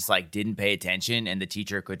class and just like didn't pay attention, and the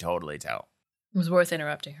teacher could totally tell. It was worth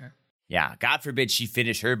interrupting her. Yeah, God forbid she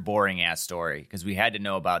finished her boring ass story because we had to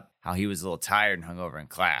know about how he was a little tired and hungover in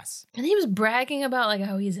class. And he was bragging about like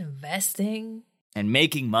how he's investing. And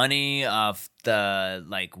making money off the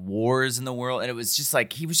like wars in the world. And it was just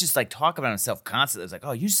like, he was just like talking about himself constantly. It was like,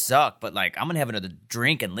 oh, you suck, but like, I'm going to have another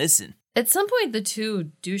drink and listen. At some point, the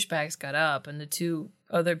two douchebags got up and the two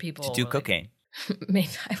other people. To do cocaine. Maybe,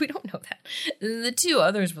 we don't know that. The two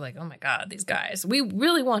others were like, oh my God, these guys. We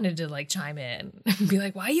really wanted to like chime in and be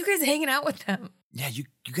like, why are you guys hanging out with them? Yeah, you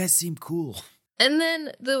guys seem cool. And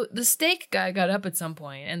then the steak guy got up at some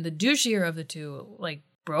point and the douchier of the two like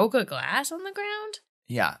broke a glass on the ground.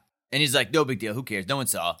 Yeah. And he's like, no big deal. Who cares? No one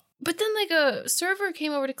saw. But then like a server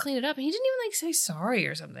came over to clean it up and he didn't even like say sorry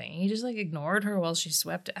or something. He just like ignored her while she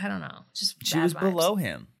swept it. I don't know. Just she was vibes. Below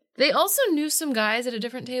him. They also knew some guys at a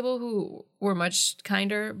different table who were much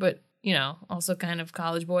kinder, but, also kind of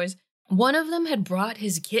college boys. One of them had brought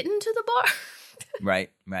his kitten to the bar.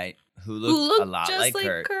 Right. Who looked a lot just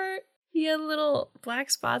like Kurt. He had little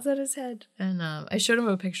black spots on his head. And I showed him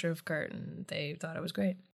a picture of Kurt, and they thought it was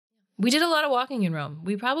great. We did a lot of walking in Rome.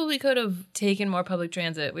 We probably could have taken more public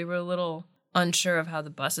transit. We were a little unsure of how the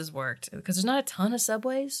buses worked because there's not a ton of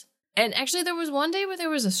subways. And actually, there was one day where there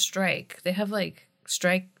was a strike. They have, like,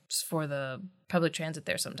 strikes for the public transit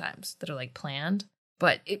there sometimes that are, like, planned.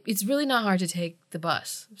 But it's really not hard to take the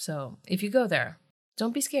bus. So if you go there,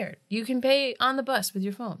 don't be scared. You can pay on the bus with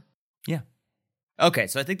your phone. Yeah. Okay,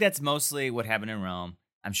 so I think that's mostly what happened in Rome.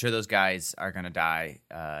 I'm sure those guys are going to die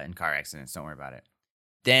in car accidents. Don't worry about it.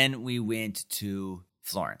 Then we went to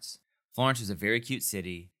Florence. Florence was a very cute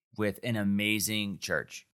city with an amazing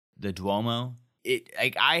church. The Duomo.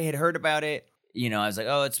 I had heard about it. I was like,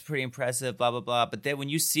 oh, it's pretty impressive, blah, blah, blah. But then when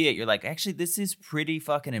you see it, you're like, actually, this is pretty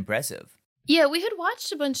fucking impressive. Yeah, we had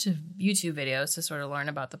watched a bunch of YouTube videos to sort of learn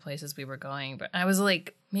about the places we were going. But I was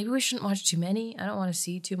like, maybe we shouldn't watch too many. I don't want to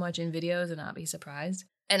see too much in videos and not be surprised.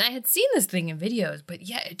 And I had seen this thing in videos, but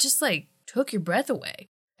yeah, it just like took your breath away.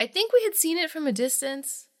 I think we had seen it from a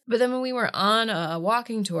distance. But then when we were on a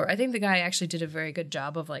walking tour, I think the guy actually did a very good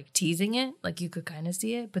job of like teasing it. Like you could kind of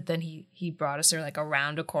see it. But then he brought us there like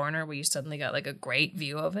around a corner where you suddenly got like a great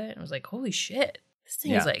view of it. And I was like, holy shit, this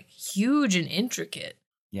thing is like huge and intricate.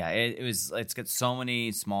 Yeah, it's got so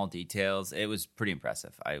many small details. It was pretty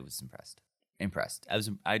impressive. I was impressed.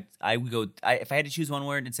 I would go, if I had to choose one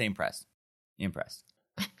word, I'd say impressed. Impressed.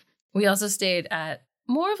 We also stayed at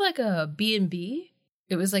more of like a B&B.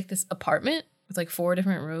 It was like this apartment with like 4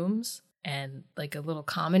 different rooms and like a little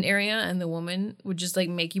common area. And the woman would just like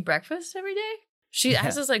make you breakfast every day. She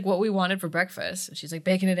asked us like what we wanted for breakfast. And she's like,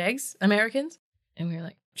 bacon and eggs, Americans? And we were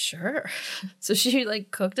like, sure. So she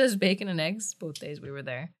like cooked us bacon and eggs both days we were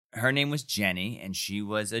there. Her name was Jenny and she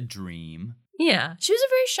was a dream. Yeah. She was a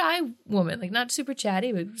very shy woman, like not super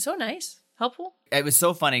chatty, but so nice, helpful. It was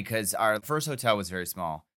so funny because our first hotel was very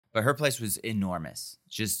small. But her place was enormous.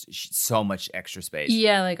 Just so much extra space.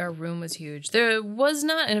 Yeah, like our room was huge. There was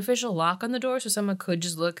not an official lock on the door, so someone could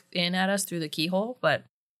just look in at us through the keyhole, but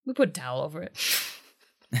we put a towel over it.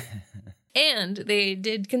 And they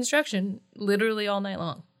did construction literally all night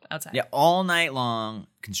long outside. Yeah, all night long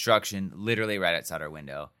construction literally right outside our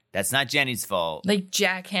window. That's not Jenny's fault. Like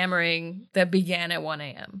jackhammering that began at 1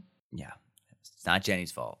 a.m. Yeah, it's not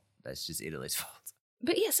Jenny's fault. That's just Italy's fault.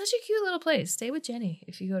 But yeah, such a cute little place. Stay with Jenny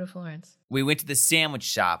if you go to Florence. We went to the sandwich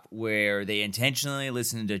shop where they intentionally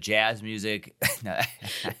listened to jazz music. No.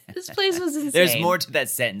 This place was insane. There's more to that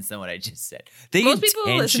sentence than what I just said. Most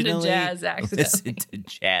people listen to jazz accidentally. Listen to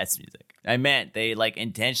jazz music. I meant they like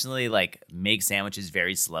intentionally like make sandwiches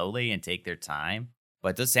very slowly and take their time.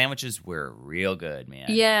 But those sandwiches were real good, man.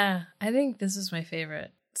 Yeah, I think this is my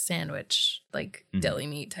favorite sandwich, like deli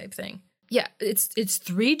meat type thing. Yeah, it's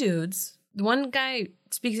 3 dudes. The one guy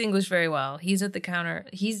speaks English very well. He's at the counter.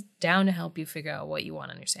 He's down to help you figure out what you want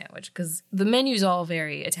on your sandwich because the menu's all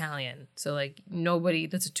very Italian. So like nobody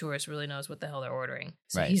that's a tourist really knows what the hell they're ordering.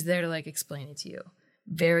 So he's there to like explain it to you.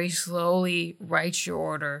 Very slowly writes your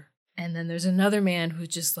order. And then there's another man who's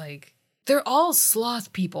just like, they're all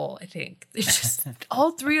sloth people, I think. They're just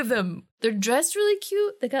all 3 of them. They're dressed really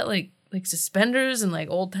cute. They got like suspenders and like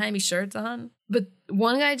old-timey shirts on. But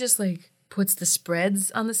one guy just like puts the spreads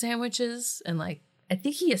on the sandwiches and like I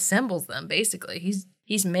think he assembles them basically.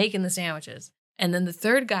 He's making the sandwiches. And then the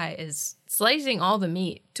third guy is slicing all the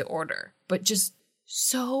meat to order, but just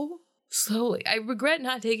so slowly. I regret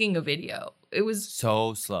not taking a video. It was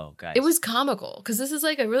so slow, guys. It was comical because this is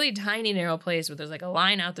like a really tiny, narrow place where there's like a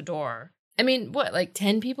line out the door. I mean, what, like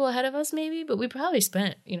 10 people ahead of us maybe? But we probably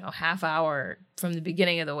spent, half hour from the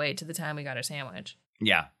beginning of the wait to the time we got our sandwich.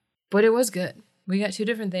 Yeah. But it was good. We got 2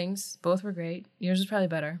 different things. Both were great. Yours was probably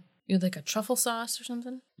better. You had like a truffle sauce or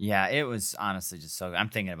something? Yeah, it was honestly just so good. I'm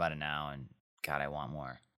thinking about it now and God, I want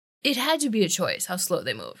more. It had to be a choice how slow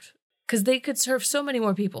they moved because they could serve so many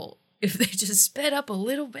more people if they just sped up a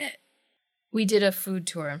little bit. We did a food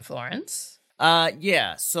tour in Florence.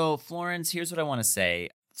 Yeah. So Florence, here's what I want to say.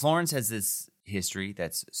 Florence has this history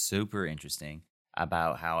that's super interesting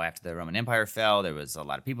about how after the Roman Empire fell, there was a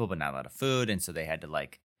lot of people, but not a lot of food. And so they had to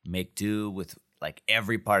like make do with like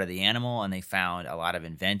every part of the animal. And they found a lot of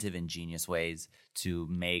inventive, ingenious ways to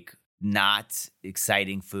make not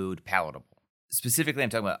exciting food palatable. Specifically, I'm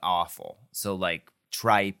talking about offal. So like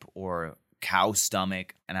tripe or cow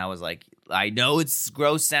stomach. And I was like, I know it's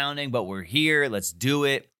gross sounding, but we're here. Let's do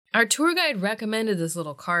it. Our tour guide recommended this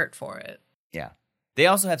little cart for it. Yeah. They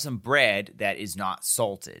also have some bread that is not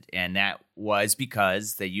salted. And that was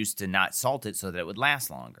because they used to not salt it so that it would last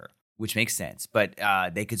longer, which makes sense. But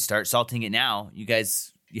they could start salting it now. You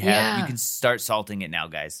guys, you can start salting it now,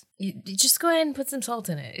 guys. You just go ahead and put some salt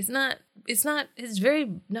in it. It's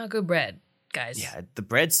very not good bread, guys. Yeah, the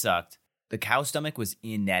bread sucked. The cow stomach was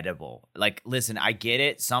inedible. Like, listen, I get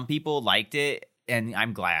it. Some people liked it, and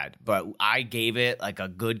I'm glad. But I gave it like a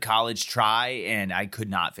good college try, and I could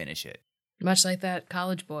not finish it. Much like that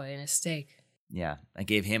college boy and his steak. Yeah, I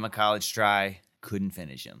gave him a college try, couldn't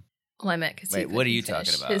finish him. Well, I meant because wait, what are you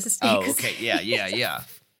talking about? Oh, okay, yeah.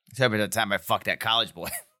 Except by the time I fucked that college boy.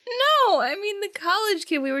 No, I mean the college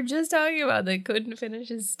kid we were just talking about that couldn't finish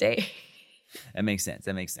his steak. That makes sense.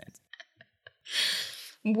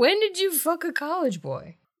 When did you fuck a college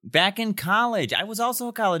boy? Back in college, I was also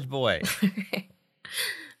a college boy.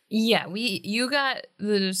 Yeah, you got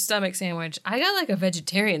the stomach sandwich. I got like a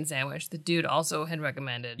vegetarian sandwich the dude also had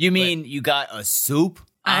recommended. You mean you got a soup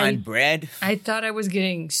on bread? I thought I was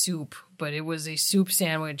getting soup, but it was a soup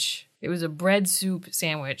sandwich. It was a bread soup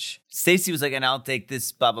sandwich. Stacy was like, and I'll take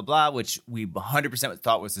this blah, blah, blah, which we 100%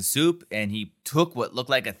 thought was a soup. And he took what looked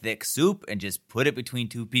like a thick soup and just put it between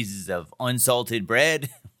two pieces of unsalted bread.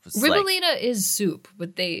 Ribollita is soup,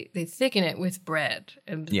 but they thicken it with bread.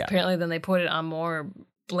 And apparently then they put it on more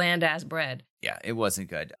bland-ass bread. Yeah, it wasn't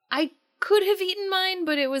good. I could have eaten mine,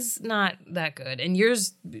 but it was not that good. And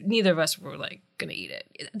yours, neither of us were like gonna eat it.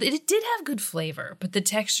 It did have good flavor, but the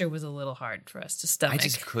texture was a little hard for us to stomach. I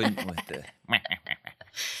just couldn't with the...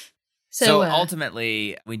 So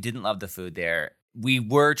ultimately, we didn't love the food there. We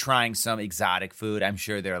were trying some exotic food. I'm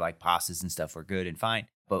sure their like pastas and stuff were good and fine,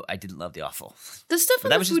 but I didn't love the offal. The stuff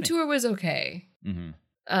on the food tour was okay. Mm-hmm.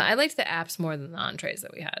 I liked the apps more than the entrees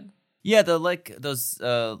that we had. Yeah, those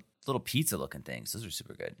little pizza-looking things. Those are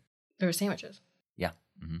super good. They were sandwiches. Yeah.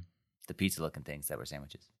 Mm-hmm. The pizza-looking things that were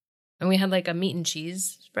sandwiches. And we had like a meat and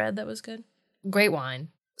cheese spread that was good. Great wine.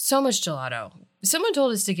 So much gelato. Someone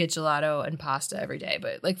told us to get gelato and pasta every day,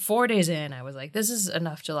 but like 4 days in, I was like, this is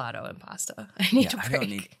enough gelato and pasta. I need a break. I don't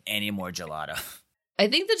need any more gelato. I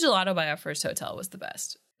think the gelato by our first hotel was the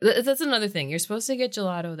best. That's another thing. You're supposed to get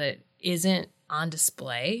gelato that isn't on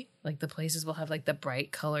display. Like the places will have like the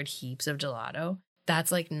bright colored heaps of gelato.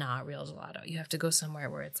 That's like not real gelato. You have to go somewhere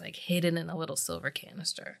where it's like hidden in a little silver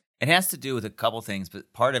canister. It has to do with a couple things,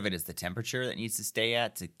 but part of it is the temperature that needs to stay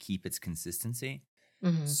at to keep its consistency.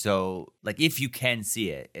 Mm-hmm. So like if you can see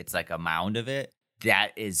it, it's like a mound of it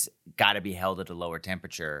that is got to be held at a lower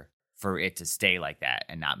temperature for it to stay like that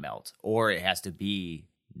and not melt. Or it has to be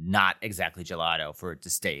not exactly gelato for it to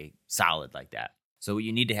stay solid like that. So what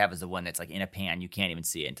you need to have is the one that's like in a pan. You can't even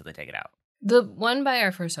see it until they take it out. The one by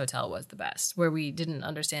our first hotel was the best, where we didn't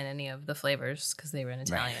understand any of the flavors because they were in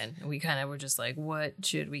Italian. Right. We kind of were just like, what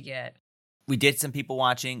should we get? We did some people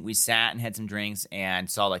watching. We sat and had some drinks and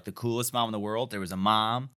saw like the coolest mom in the world. There was a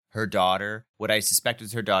mom, her daughter, what I suspect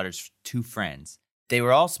was her daughter's two friends. They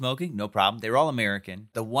were all smoking, no problem. They were all American.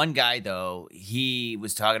 The one guy, though, he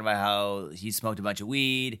was talking about how he smoked a bunch of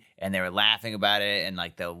weed and they were laughing about it. And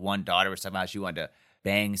like the one daughter was talking about how she wanted to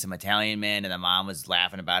bang some Italian men, and the mom was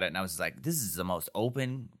laughing about it. And I was like, this is the most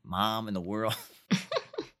open mom in the world.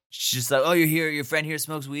 She's just like, oh, you're here, your friend here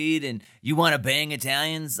smokes weed, and you want to bang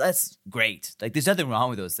Italians? That's great. Like, there's nothing wrong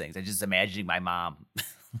with those things. I'm just imagining my mom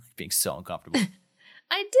being so uncomfortable.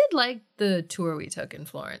 I did like the tour we took in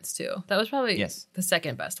Florence, too. That was probably the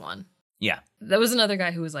second best one. Yeah. That was another guy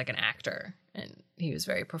who was like an actor, and he was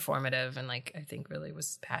very performative and like I think really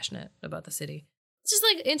was passionate about the city. It's just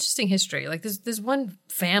like interesting history. Like this one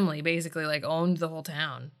family basically like owned the whole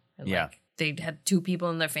town. And, like, they had two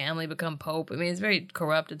people in their family become pope. I mean, it's very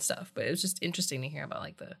corrupt and stuff, but it was just interesting to hear about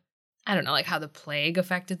like I don't know, like how the plague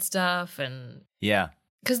affected stuff and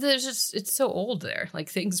because it's so old there. Like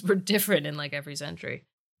things were different in like every century.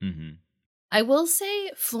 Mm-hmm. I will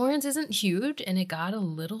say Florence isn't huge, and it got a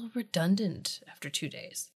little redundant after 2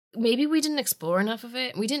 days. Maybe we didn't explore enough of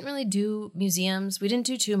it. We didn't really do museums. We didn't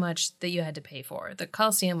do too much that you had to pay for. The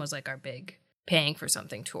Colosseum was like our big paying for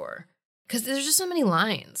something tour. Because there's just so many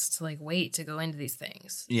lines to like wait to go into these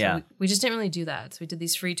things. Yeah. So we just didn't really do that. So we did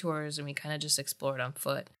these free tours and we kind of just explored on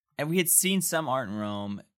foot. And we had seen some art in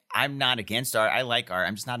Rome. I'm not against art. I like art.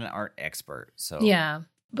 I'm just not an art expert. So yeah.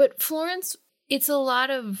 But Florence, it's a lot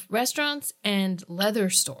of restaurants and leather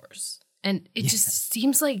stores. And it just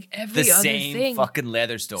seems like every other thing the same fucking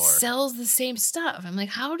leather store sells the same stuff. I'm like,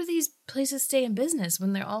 how do these places stay in business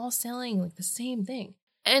when they're all selling like the same thing?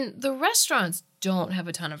 And the restaurants don't have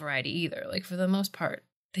a ton of variety either. Like for the most part,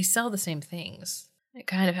 they sell the same things. They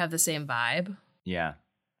kind of have the same vibe. Yeah.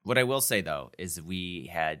 What I will say though is we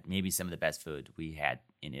had maybe some of the best food we had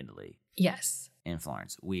in Italy. Yes. In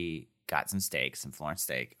Florence. We got some Florence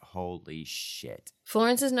steak. Holy shit.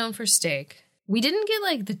 Florence is known for steak. We didn't get,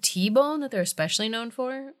 like, the T-bone that they're especially known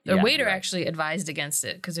for. The waiter actually advised against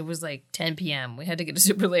it because it was, like, 10 p.m. We had to get a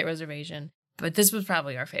super late reservation. But this was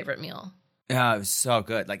probably our favorite meal. Yeah, it was so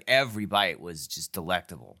good. Like, every bite was just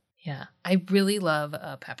delectable. Yeah. I really love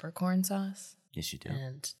a peppercorn sauce. Yes, you do.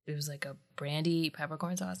 And it was, like, a brandy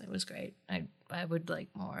peppercorn sauce. It was great. I would like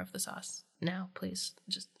more of the sauce now, please.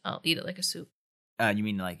 I'll eat it like a soup. You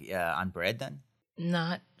mean, like, on bread, then?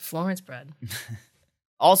 Not Florence bread.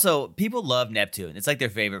 Also, people love Neptune. It's like their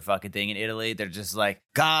favorite fucking thing in Italy. They're just like,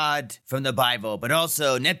 God from the Bible, but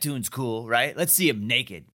also Neptune's cool, right? Let's see him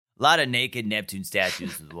naked. A lot of naked Neptune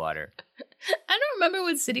statues in the water. remember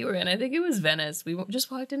what city we're in. I think it was Venice. We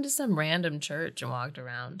just walked into some random church and walked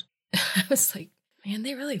around. I was like, man,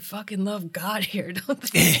 they really fucking love God here,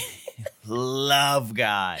 don't they? Love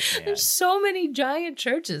God. Man. There's so many giant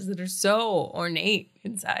churches that are so ornate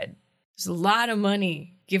inside. There's a lot of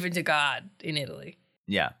money given to God in Italy.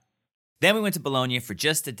 Yeah. Then we went to Bologna for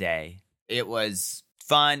just a day. It was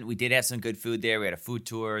fun. We did have some good food there. We had a food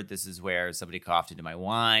tour. This is where somebody coughed into my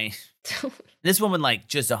wine. This woman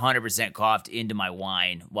just 100% coughed into my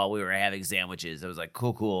wine while we were having sandwiches. I was like,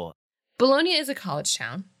 cool. Bologna is a college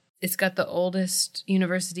town. It's got the oldest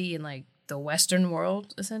university in like the Western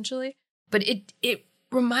world, essentially. But it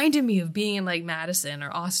reminded me of being in like Madison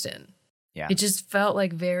or Austin. Yeah. It just felt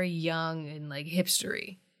like very young and like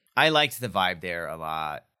hipstery. I liked the vibe there a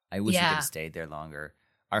lot. I wish we could Yeah. have stayed there longer.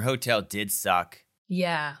 Our hotel did suck.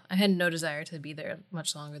 Yeah, I had no desire to be there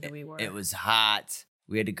much longer than we were. It was hot.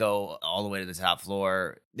 We had to go all the way to the top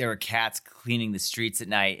floor. There were cats cleaning the streets at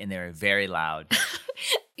night, and they were very loud.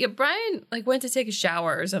 Yeah, Brian like went to take a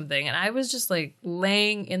shower or something, and I was just like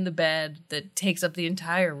laying in the bed that takes up the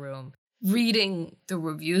entire room, reading the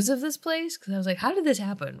reviews of this place because I was like, how did this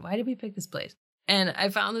happen? Why did we pick this place? And I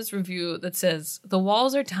found this review that says the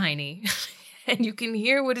walls are tiny and you can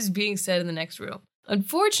hear what is being said in the next room.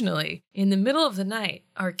 Unfortunately, in the middle of the night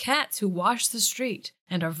are cats who wash the street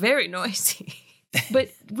and are very noisy. But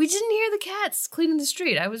we didn't hear the cats cleaning the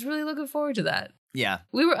street. I was really looking forward to that. Yeah.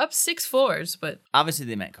 We were up 6 floors, but Obviously,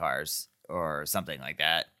 they meant cars or something like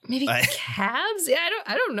that. maybe But- cabs? Yeah,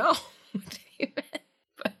 I don't know.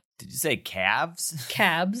 Did you say calves?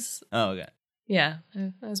 Cabs. Oh, okay. Yeah,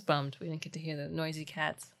 I was bummed we didn't get to hear the noisy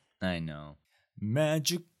cats. I know.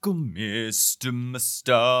 Magical Mr.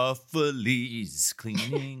 Mustopheles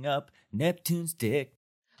cleaning up Neptune's dick.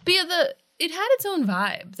 But yeah, it had its own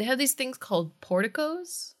vibe. They have these things called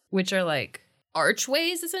porticos, which are like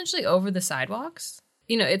archways essentially over the sidewalks.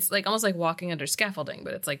 You know, it's like almost like walking under scaffolding,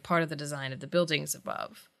 but it's like part of the design of the buildings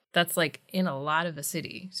above. That's like in a lot of the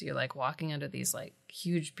city. So you're like walking under these like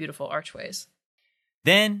huge, beautiful archways.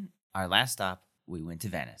 Then, our last stop, we went to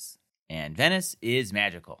Venice. And Venice is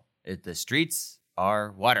magical. The streets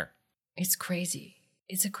are water. It's crazy.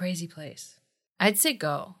 It's a crazy place. I'd say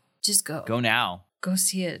go. Just go. Go now. Go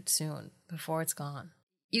see it soon before it's gone.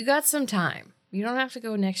 You got some time. You don't have to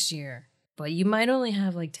go next year, but you might only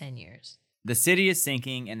have like 10 years. The city is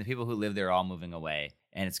sinking, and the people who live there are all moving away.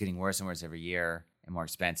 And it's getting worse and worse every year, and more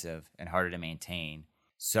expensive, and harder to maintain.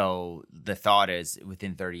 So the thought is,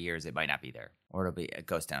 within 30 years, it might not be there, or it'll be a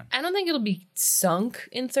ghost town. I don't think it'll be sunk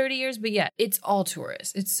in 30 years, but yeah, it's all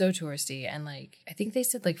tourists. It's so touristy. And like, I think they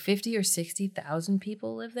said like 50 or 60,000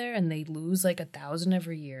 people live there and they lose like 1,000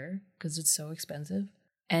 every year because it's so expensive.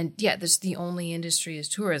 And yeah, that's the only industry is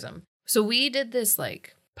tourism. So we did this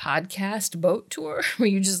like podcast boat tour where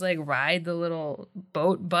you just like ride the little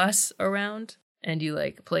boat bus around and you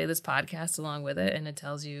like play this podcast along with it and it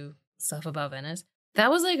tells you stuff about Venice. That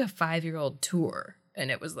was like a 5-year-old tour. And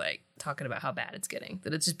it was like talking about how bad it's getting,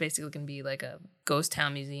 that it's just basically going to be like a ghost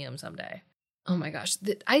town museum someday. Oh my gosh.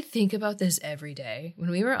 I think about this every day. When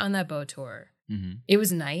we were on that boat tour, It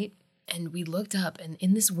was night and we looked up and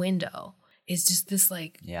in this window is just this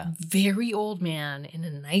like very old man in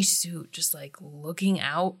a nice suit, just like looking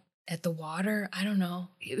out at the water. I don't know.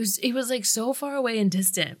 It was like so far away and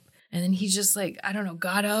distant. And then he just like, I don't know,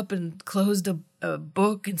 got up and closed a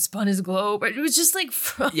book and spun his globe. It was just like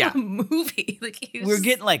from a movie. Like We're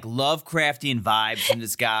getting like Lovecraftian vibes from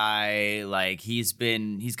this guy. Like he's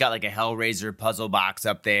got like a Hellraiser puzzle box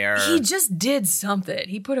up there. He just did something.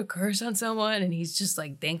 He put a curse on someone and he's just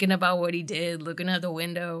like thinking about what he did, looking out the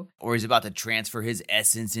window. Or he's about to transfer his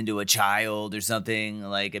essence into a child or something,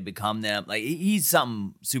 like and become them. Like he's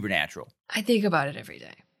something supernatural. I think about it every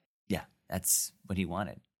day. Yeah, that's what he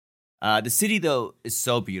wanted. The city, though, is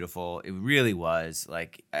so beautiful. It really was.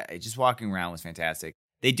 Like, just walking around was fantastic.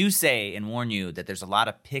 They do say and warn you that there's a lot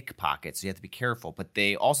of pickpockets, so you have to be careful. But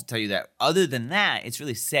they also tell you that other than that, it's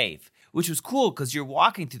really safe, which was cool because you're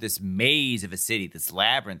walking through this maze of a city, this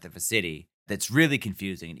labyrinth of a city that's really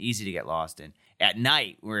confusing and easy to get lost in. At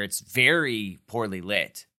night, where it's very poorly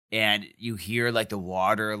lit, and you hear, like, the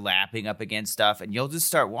water lapping up against stuff, and you'll just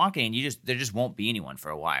start walking, and there just won't be anyone for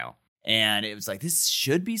a while. And it was like, this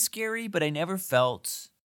should be scary, but I never felt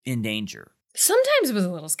in danger. Sometimes it was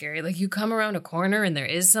a little scary. Like you come around a corner and there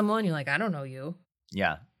is someone, you're like, I don't know you.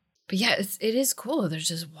 Yeah. But yeah, it is cool. There's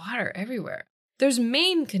just water everywhere. There's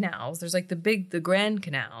main canals. There's like the Grand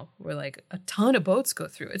Canal where like a ton of boats go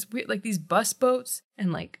through. It's weird, like these bus boats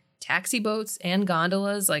and like taxi boats and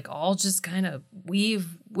gondolas, like all just kind of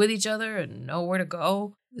weave with each other and know where to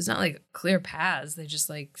go. There's not like clear paths. They just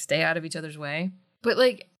like stay out of each other's way. But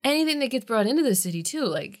like anything that gets brought into the city too,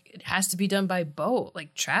 like it has to be done by boat.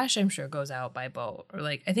 Like trash, I'm sure, goes out by boat. Or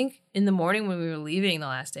like I think in the morning when we were leaving the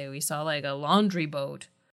last day, we saw like a laundry boat.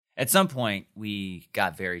 At some point, we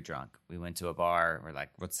got very drunk. We went to a bar. We're like,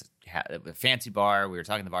 a fancy bar. We were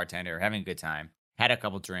talking to the bartender, having a good time, had a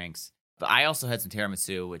couple drinks. But I also had some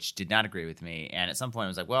tiramisu, which did not agree with me. And at some point, I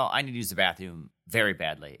was like, well, I need to use the bathroom very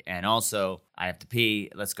badly. And also, I have to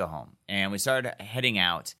pee. Let's go home. And we started heading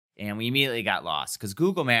out. And we immediately got lost because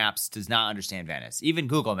Google Maps does not understand Venice. Even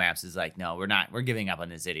Google Maps is like, no, we're not. We're giving up on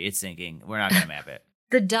the city. It's sinking. We're not going to map it.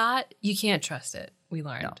 The dot, you can't trust it. We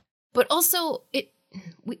learned. No. But also,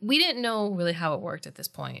 we didn't know really how it worked at this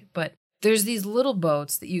point. But there's these little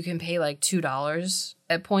boats that you can pay like $2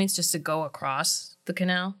 at points just to go across the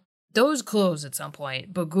canal. Those close at some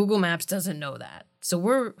point, but Google Maps doesn't know that. So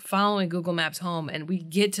we're following Google Maps home, and we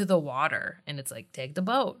get to the water, and it's like, take the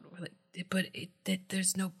boat. We're like, but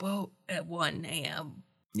there's no boat at 1 a.m.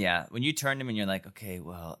 Yeah, when you turn them and you're like, okay,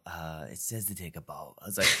 well, it says to take a boat. I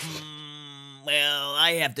was like, well,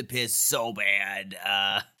 I have to piss so bad.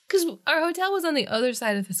 Because our hotel was on the other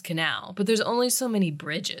side of this canal, but there's only so many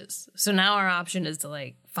bridges. So now our option is to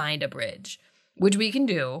like find a bridge, which we can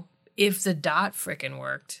do if the dot frickin'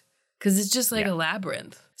 worked. Because it's just like a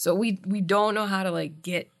labyrinth. So we don't know how to like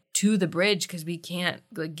get to the bridge because we can't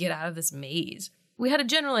like get out of this maze. We had a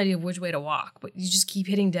general idea of which way to walk, but you just keep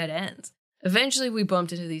hitting dead ends. Eventually, we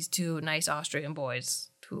bumped into these two nice Austrian boys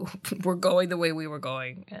who were going the way we were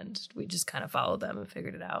going, and we just kind of followed them and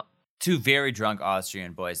figured it out. Two very drunk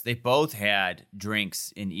Austrian boys. They both had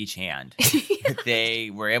drinks in each hand.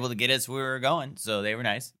 They were able to get us where we were going, so they were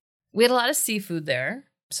nice. We had a lot of seafood there,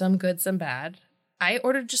 some good, some bad. I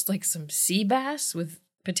ordered just like some sea bass with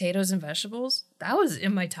potatoes and vegetables. That was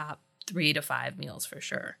in my top 3 to 5 meals for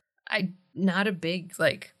sure. I'm not a big,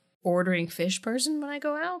 like, ordering fish person when I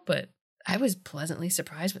go out, but I was pleasantly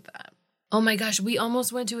surprised with that. Oh my gosh, we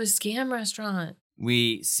almost went to a scam restaurant.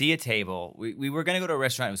 We see a table. We were going to go to a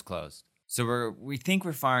restaurant. It was closed. So we think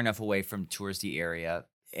we're far enough away from touristy area,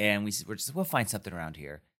 and we'll find something around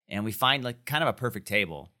here. And we find, like, kind of a perfect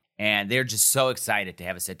table. And they're just so excited to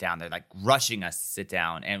have us sit down. They're, like, rushing us to sit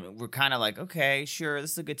down. And we're kind of like, okay, sure,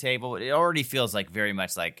 this is a good table. It already feels like very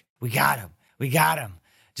much like, we got him. We got him.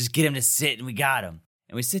 Just get him to sit, and we got him.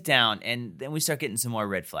 And we sit down, and then we start getting some more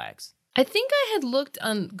red flags. I think I had looked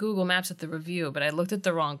on Google Maps at the review, but I looked at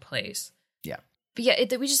the wrong place. Yeah. But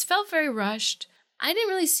yeah, we just felt very rushed. I didn't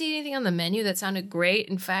really see anything on the menu that sounded great.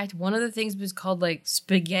 In fact, one of the things was called, like,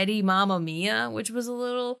 spaghetti mamma mia, which was a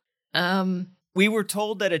little, We were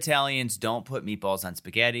told that Italians don't put meatballs on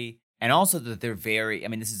spaghetti, and also that they're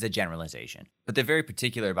this is a generalization, but they're very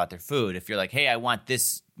particular about their food. If you're like, hey, I want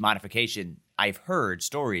this modification, I've heard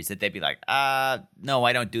stories that they'd be like, no,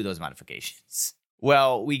 I don't do those modifications.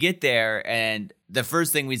 Well, we get there, and the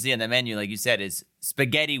first thing we see on the menu, like you said, is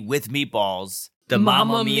spaghetti with meatballs. The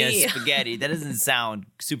Mamma Mia spaghetti. That doesn't sound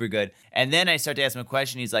super good. And then I start to ask him a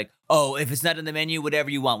question. He's like, oh, if it's not on the menu, whatever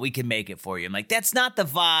you want, we can make it for you. I'm like, that's not the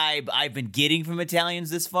vibe I've been getting from Italians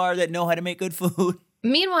this far that know how to make good food.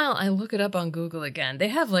 Meanwhile, I look it up on Google again. They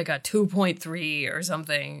have like a 2.3 or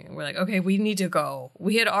something. We're like, okay, we need to go.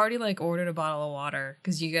 We had already like ordered a bottle of water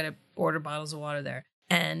because you got to order bottles of water there.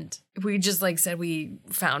 And we just like said we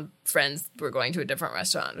found friends who were going to a different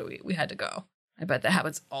restaurant. We had to go. I bet that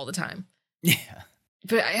happens all the time. Yeah.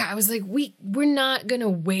 But I was like, we're not going to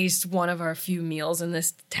waste one of our few meals in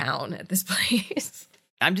this town at this place.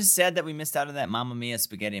 I'm just sad that we missed out on that Mamma Mia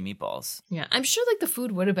spaghetti and meatballs. Yeah, I'm sure like the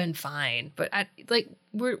food would have been fine, but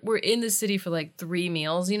we're in the city for like 3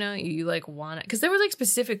 meals, you know? You like want it because there were like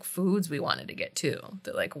specific foods we wanted to get too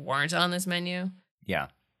that like weren't on this menu. Yeah.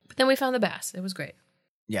 But then we found the bass. It was great.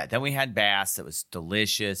 Yeah, then we had bass. That was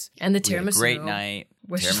delicious. And the tiramisu. We had a great night.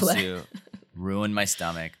 Tiramisu ruined my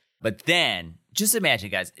stomach. But then, just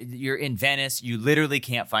imagine, guys, you're in Venice. You literally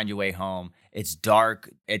can't find your way home. It's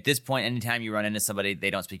dark. At this point, anytime you run into somebody,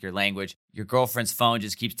 they don't speak your language. Your girlfriend's phone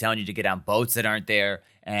just keeps telling you to get on boats that aren't there.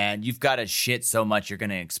 And you've got to shit so much you're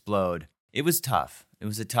going to explode. It was tough. It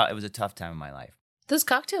was a tough time in my life. Those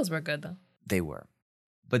cocktails were good, though. They were.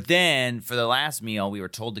 But then, for the last meal, we were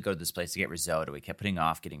told to go to this place to get risotto. We kept putting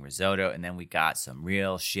off getting risotto, and then we got some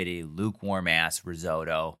real shitty, lukewarm-ass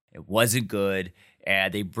risotto. It wasn't good.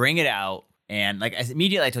 And they bring it out, and like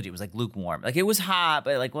immediately I told you, it was like lukewarm. Like it was hot,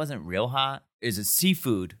 but it like wasn't real hot. It was a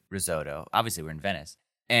seafood risotto. Obviously, we're in Venice.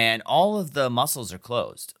 And all of the mussels are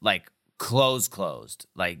closed. Like closed.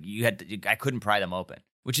 Like I couldn't pry them open.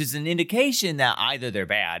 Which is an indication that either they're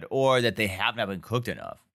bad or that they have not been cooked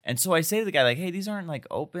enough. And so I say to the guy, like, hey, these aren't like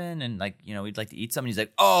open and like, you know, we'd like to eat some. And he's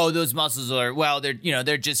like, oh, those mussels are, well,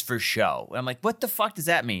 they're just for show. And I'm like, what the fuck does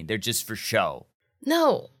that mean? They're just for show.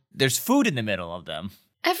 No. There's food in the middle of them.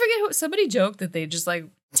 I forget who, somebody joked that they just like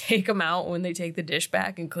take them out when they take the dish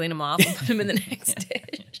back and clean them off and put them in the next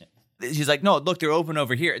dish. She's like, no, look, they're open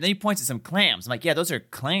over here. And then he points at some clams. I'm like, yeah, those are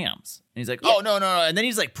clams. And he's like, oh, no. And then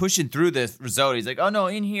he's like pushing through the risotto. He's like, oh, no,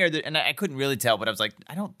 in here. And I couldn't really tell, but I was like,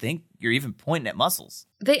 I don't think you're even pointing at mussels.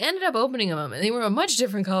 They ended up opening them, and they were a much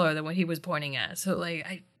different color than what he was pointing at. So,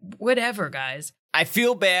 like, whatever, guys. I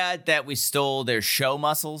feel bad that we stole their show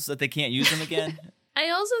mussels, that they can't use them again. I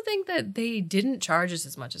also think that they didn't charge us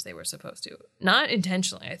as much as they were supposed to. Not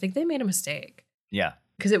intentionally. I think they made a mistake. Yeah.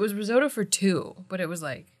 Because it was risotto for 2, but it was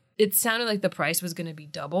like, it sounded like the price was going to be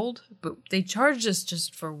doubled, but they charged us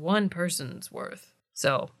just for one person's worth.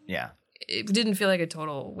 So yeah, it didn't feel like a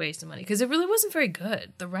total waste of money because it really wasn't very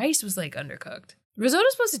good. The rice was like undercooked.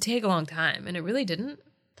 Risotto's supposed to take a long time, and it really didn't.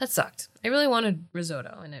 That sucked. I really wanted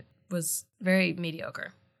risotto, and it was very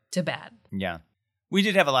mediocre to bad. Yeah. We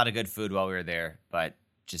did have a lot of good food while we were there, but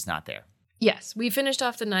just not there. Yes. We finished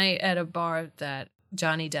off the night at a bar that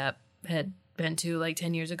Johnny Depp had been to like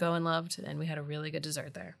 10 years ago and loved, and we had a really good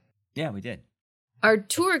dessert there. Yeah, we did. Our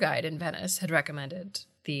tour guide in Venice had recommended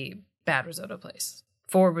the bad risotto place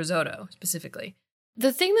for risotto specifically.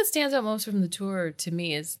 The thing that stands out most from the tour to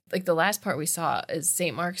me is like the last part we saw is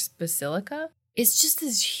St. Mark's Basilica. It's just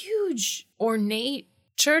this huge ornate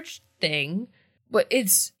church thing, but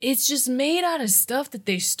it's just made out of stuff that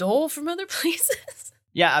they stole from other places.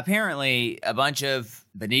 Yeah, apparently a bunch of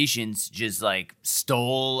Venetians just like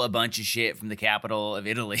stole a bunch of shit from the capital of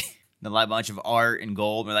Italy. A bunch of art and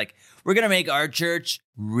gold. We're like, we're going to make our church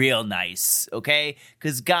real nice, okay?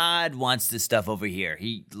 Because God wants this stuff over here.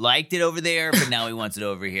 He liked it over there, but now he wants it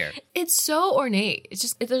over here. It's so ornate. It's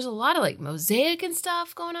just, there's a lot of like mosaic and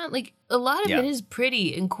stuff going on. Like a lot of it is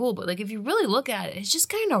pretty and cool, but like if you really look at it, it's just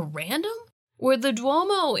kind of random. Where the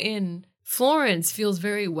Duomo in Florence feels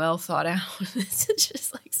very well thought out. This is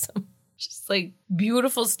just like just like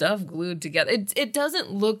beautiful stuff glued together. It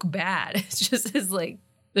doesn't look bad. It's just it's like,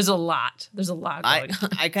 There's a lot going on.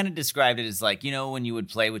 I kind of described it as like, you know, when you would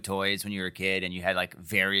play with toys when you were a kid and you had like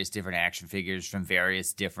various different action figures from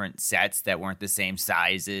various different sets that weren't the same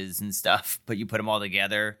sizes and stuff, but you put them all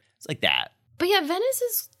together. It's like that. But yeah,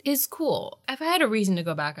 Venice is cool. If I had a reason to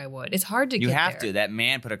go back, I would. It's hard to get there. You have to. That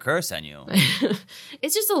man put a curse on you.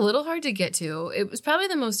 It's just a little hard to get to. It was probably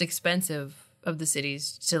the most expensive of the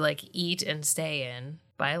cities to like eat and stay in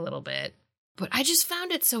by a little bit. But I just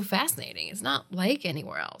found it so fascinating. It's not like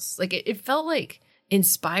anywhere else. Like it felt like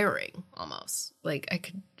inspiring almost. Like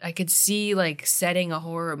I could see like setting a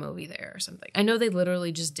horror movie there or something. I know they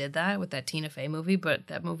literally just did that with that Tina Fey movie, but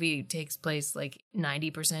that movie takes place like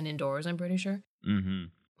 90% indoors, I'm pretty sure. Mm-hmm.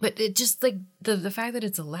 But it just like the fact that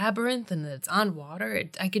it's a labyrinth and that it's on water,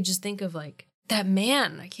 I could just think of like that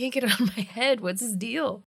man. I can't get it out of my head. What's his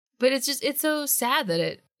deal? But it's so sad that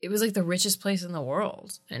it was like the richest place in the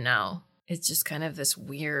world. And now it's just kind of this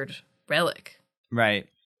weird relic. Right.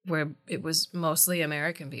 Where it was mostly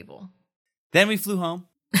American people. Then we flew home.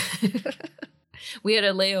 We had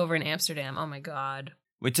a layover in Amsterdam. Oh, my God.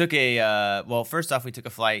 We took first off, we took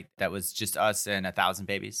a flight that was just us and 1,000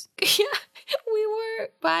 babies. Yeah, we were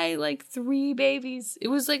by like 3 babies. It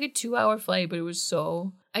was like a 2-hour flight, but it was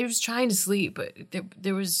so... I was trying to sleep, but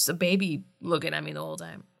there was a baby looking at me the whole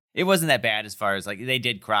time. It wasn't that bad as far as like they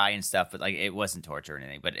did cry and stuff, but like it wasn't torture or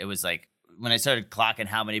anything. But it was like when I started clocking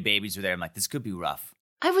how many babies were there, I'm like, this could be rough.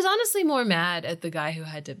 I was honestly more mad at the guy who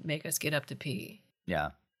had to make us get up to pee. Yeah.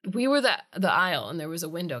 We were the aisle and there was a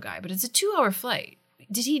window guy, but it's a 2-hour flight.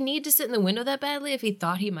 Did he need to sit in the window that badly if he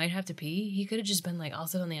thought he might have to pee? He could have just been like, I'll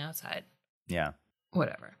sit on the outside. Yeah.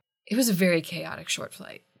 Whatever. It was a very chaotic short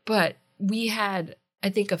flight. But we had, I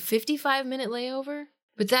think, a 55-minute layover.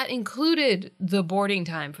 But that included the boarding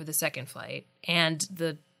time for the second flight and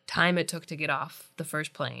the time it took to get off the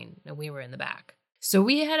first plane, and we were in the back. So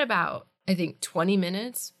we had about, I think, 20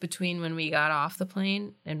 minutes between when we got off the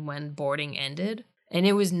plane and when boarding ended. And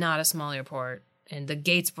it was not a small airport, and the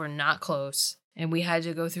gates were not close. And we had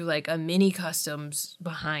to go through like a mini customs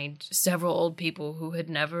behind several old people who had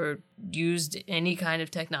never used any kind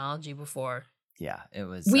of technology before. Yeah, it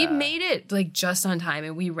was... We made it, like, just on time,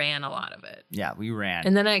 and we ran a lot of it. Yeah, we ran.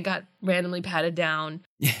 And then I got randomly patted down.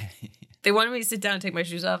 They wanted me to sit down and take my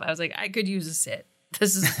shoes off. I was like, I could use a sit.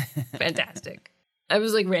 This is fantastic. I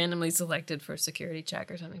was, like, randomly selected for a security check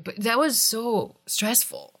or something. But that was so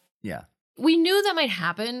stressful. Yeah. We knew that might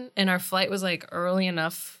happen, and our flight was, like, early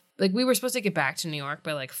enough. Like, we were supposed to get back to New York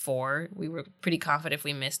by, like, 4. We were pretty confident if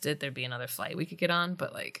we missed it, there'd be another flight we could get on.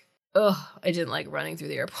 But, like, I didn't like running through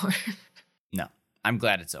the airport. No, I'm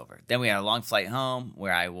glad it's over. Then we had a long flight home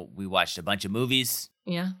where we watched a bunch of movies.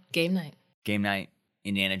 Yeah, game night. Game night,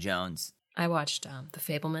 Indiana Jones. I watched The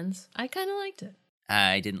Fabelmans. I kind of liked it.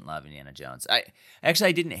 I didn't love Indiana Jones. I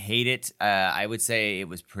didn't hate it. I would say it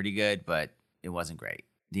was pretty good, but it wasn't great.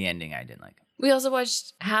 The ending I didn't like. We also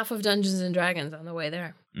watched half of Dungeons and Dragons on the way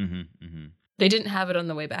there. They didn't have it on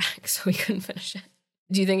the way back, so we couldn't finish it.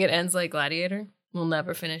 Do you think it ends like Gladiator? We'll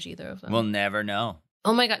never finish either of them. We'll never know.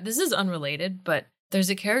 Oh my God, this is unrelated, but there's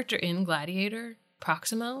a character in Gladiator,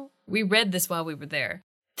 Proximo. We read this while we were there.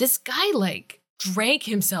 This guy, like, drank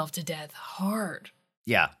himself to death hard.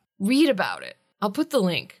 Yeah. Read about it. I'll put the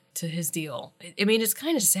link to his deal. I mean, it's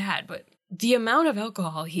kind of sad, but the amount of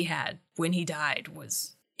alcohol he had when he died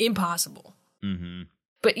was impossible.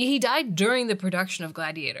 But he died during the production of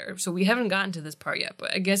Gladiator, so we haven't gotten to this part yet.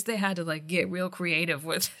 But I guess they had to like get real creative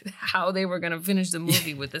with how they were going to finish the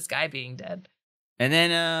movie with this guy being dead. And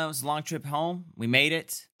then it was a long trip home. We made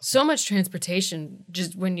it. So much transportation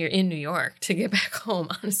just when you're in New York to get back home,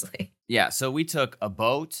 honestly. Yeah, so we took a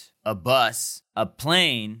boat, a bus, a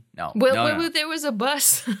plane. No. There was a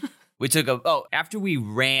bus. We took after we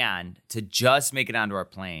ran to just make it onto our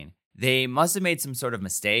plane, they must have made some sort of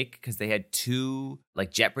mistake because they had 2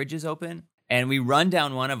 like jet bridges open, and we run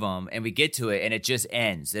down one of them and we get to it and it just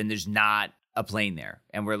ends and there's not a plane there.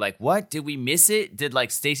 And we're like, what? Did we miss it? Did like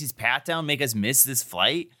Stacy's pat down make us miss this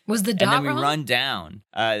flight? Was the dot And then we wrong? run down.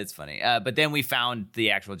 It's funny. But then we found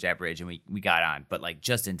the actual jet bridge and we got on, but like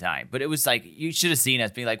just in time. But it was like, you should have seen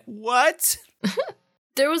us being like, what?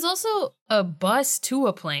 There was also a bus to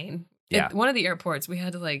a plane. Yeah. At one of the airports, we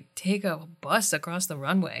had to like take a bus across the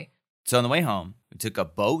runway. So on the way home, we took a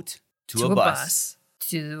boat to a bus.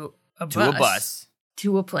 To a bus.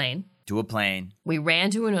 To a plane. To a plane. We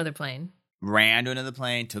ran to another plane. Ran to another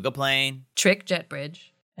plane. Took a plane. Trick jet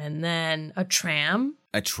bridge. And then a tram.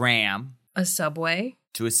 A tram. A subway.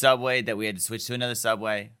 To a subway that we had to switch to another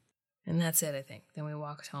subway. And that's it, I think. Then we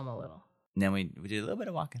walked home a little. And then we did a little bit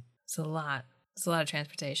of walking. It's a lot. It's a lot of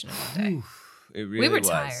transportation in one day. It really we were was.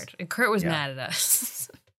 tired. And Kurt was mad at us.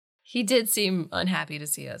 He did seem unhappy to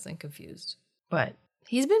see us and confused. But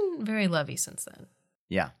he's been very lovey since then.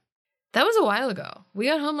 Yeah. That was a while ago. We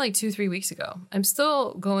got home like 2-3 weeks ago. I'm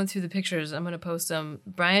still going through the pictures. I'm going to post them.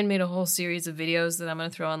 Brian made a whole series of videos that I'm going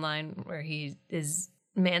to throw online where he is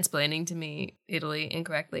mansplaining to me Italy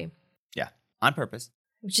incorrectly. Yeah, on purpose.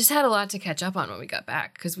 We just had a lot to catch up on when we got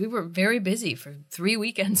back because we were very busy for 3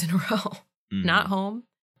 weekends in a row. Not home,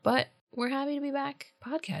 but we're happy to be back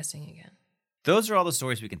podcasting again. Those are all the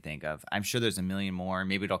stories we can think of. I'm sure there's a million more.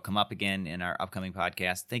 Maybe it'll come up again in our upcoming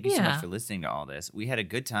podcast. Thank you so much for listening to all this. We had a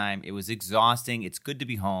good time. It was exhausting. It's good to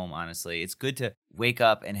be home, honestly. It's good to wake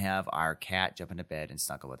up and have our cat jump into bed and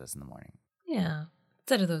snuggle with us in the morning. Yeah.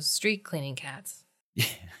 Instead of those street cleaning cats. Yeah.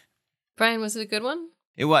 Brian, was it a good one?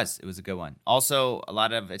 It was. It was a good one. Also, a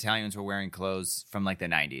lot of Italians were wearing clothes from like the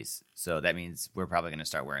 90s. So that means we're probably going to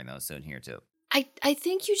start wearing those soon here too. I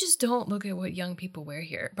think you just don't look at what young people wear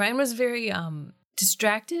here. Brian was very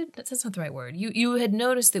distracted. That's not the right word. You had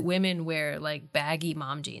noticed that women wear like baggy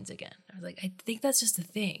mom jeans again. I was like, I think that's just a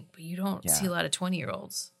thing, but you don't see a lot of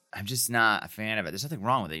 20-year-olds. I'm just not a fan of it. There's nothing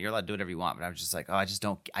wrong with it. You're allowed to do whatever you want, but I was just like, I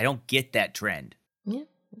don't get that trend. Yeah,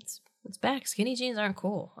 it's back. Skinny jeans aren't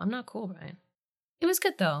cool. I'm not cool, Brian. It was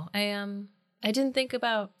good though. I didn't think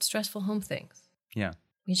about stressful home things. Yeah.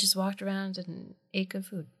 We just walked around and ate good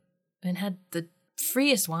food. And had the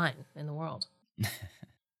freest wine in the world.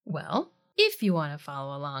 Well, if you want to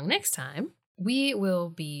follow along next time, we will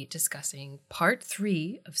be discussing part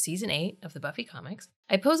 3 of season 8 of the Buffy comics.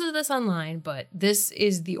 I posted this online, but this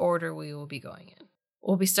is the order we will be going in.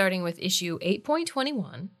 We'll be starting with issue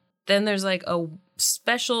 8.21. Then there's like a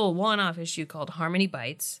special one-off issue called Harmony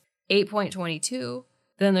Bites, 8.22.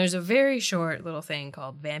 Then there's a very short little thing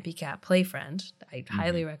called Vampy Cat Playfriend. I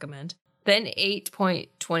highly recommend. Then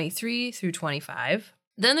 8.23 through 25.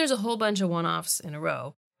 Then there's a whole bunch of one-offs in a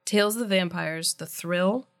row. Tales of the Vampires, The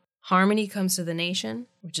Thrill, Harmony Comes to the Nation,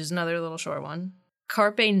 which is another little short one.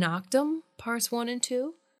 Carpe Noctem, parts 1 and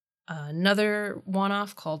 2. Another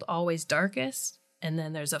one-off called Always Darkest. And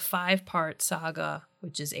then there's a 5-part saga,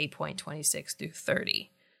 which is 8.26 through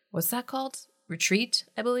 30. What's that called? Retreat,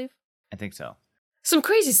 I believe? I think so. Some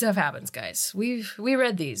crazy stuff happens, guys. We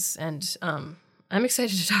read these, and I'm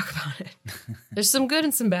excited to talk about it. There's some good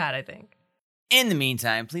and some bad, I think. In the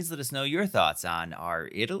meantime, please let us know your thoughts on our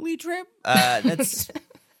Italy trip. That's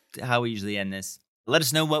how we usually end this. Let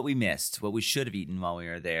us know what we missed, what we should have eaten while we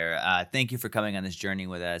were there. Thank you for coming on this journey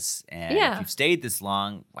with us. And if you've stayed this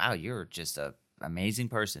long, wow, you're just an amazing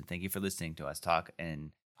person. Thank you for listening to us talk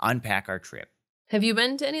and unpack our trip. Have you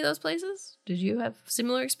been to any of those places? Did you have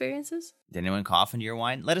similar experiences? Did anyone cough into your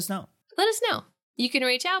wine? Let us know. Let us know. You can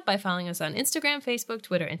reach out by following us on Instagram, Facebook,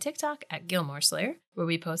 Twitter, and TikTok at Gilmore Slayer, where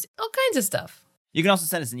we post all kinds of stuff. You can also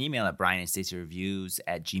send us an email at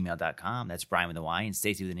brianandstacyreviews@gmail.com. That's Brian with a Y and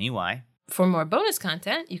Stacey with an EY. For more bonus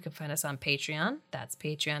content, you can find us on Patreon. That's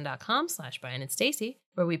patreon.com/Brian and Stacey,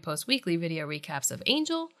 where we post weekly video recaps of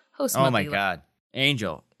Angel, host Oh monthly my God.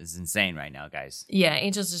 Angel is insane right now, guys. Yeah,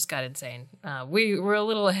 Angel's just got insane. We're a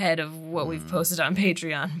little ahead of what we've posted on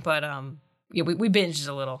Patreon, but yeah, we binged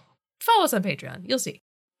a little. Follow us on Patreon. You'll see.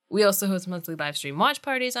 We also host monthly live stream watch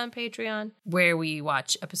parties on Patreon, where we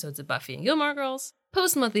watch episodes of Buffy and Gilmore Girls,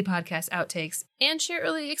 post monthly podcast outtakes, and share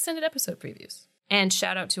early extended episode previews. And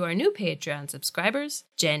shout out to our new Patreon subscribers,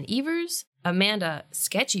 Jen Evers, Amanda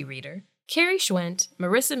Sketchy Reader, Carrie Schwent,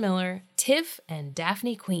 Marissa Miller, Tiff, and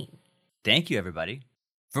Daphne Queen. Thank you, everybody.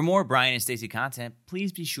 For more Brian and Stacey content,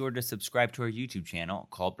 please be sure to subscribe to our YouTube channel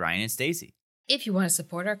called Brian and Stacey. If you want to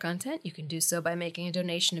support our content, you can do so by making a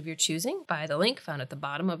donation of your choosing via the link found at the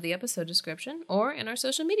bottom of the episode description or in our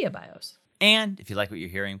social media bios. And if you like what you're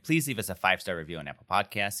hearing, please leave us a 5-star review on Apple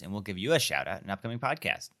Podcasts, and we'll give you a shout-out in an upcoming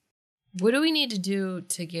podcast. What do we need to do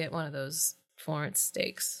to get one of those Florence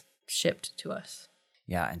steaks shipped to us?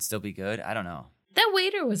 Yeah, and still be good? I don't know. That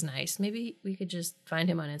waiter was nice. Maybe we could just find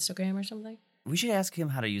him on Instagram or something. We should ask him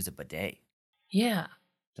how to use a bidet. Yeah.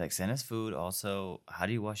 Like, send us food. Also, how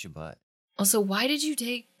do you wash your butt? Also, why did you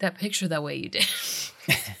take that picture that way you did?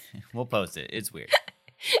 We'll post it. It's weird.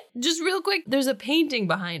 Just real quick, there's a painting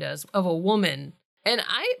behind us of a woman. And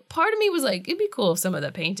part of me was like, it'd be cool if some of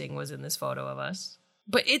the painting was in this photo of us.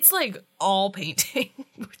 But it's like all painting.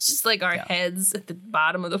 It's just like our heads at the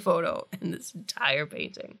bottom of the photo and this entire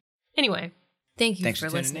painting. Anyway, thank you for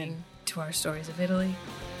listening to our stories of Italy.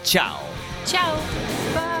 Ciao. Ciao.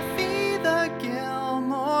 Bye.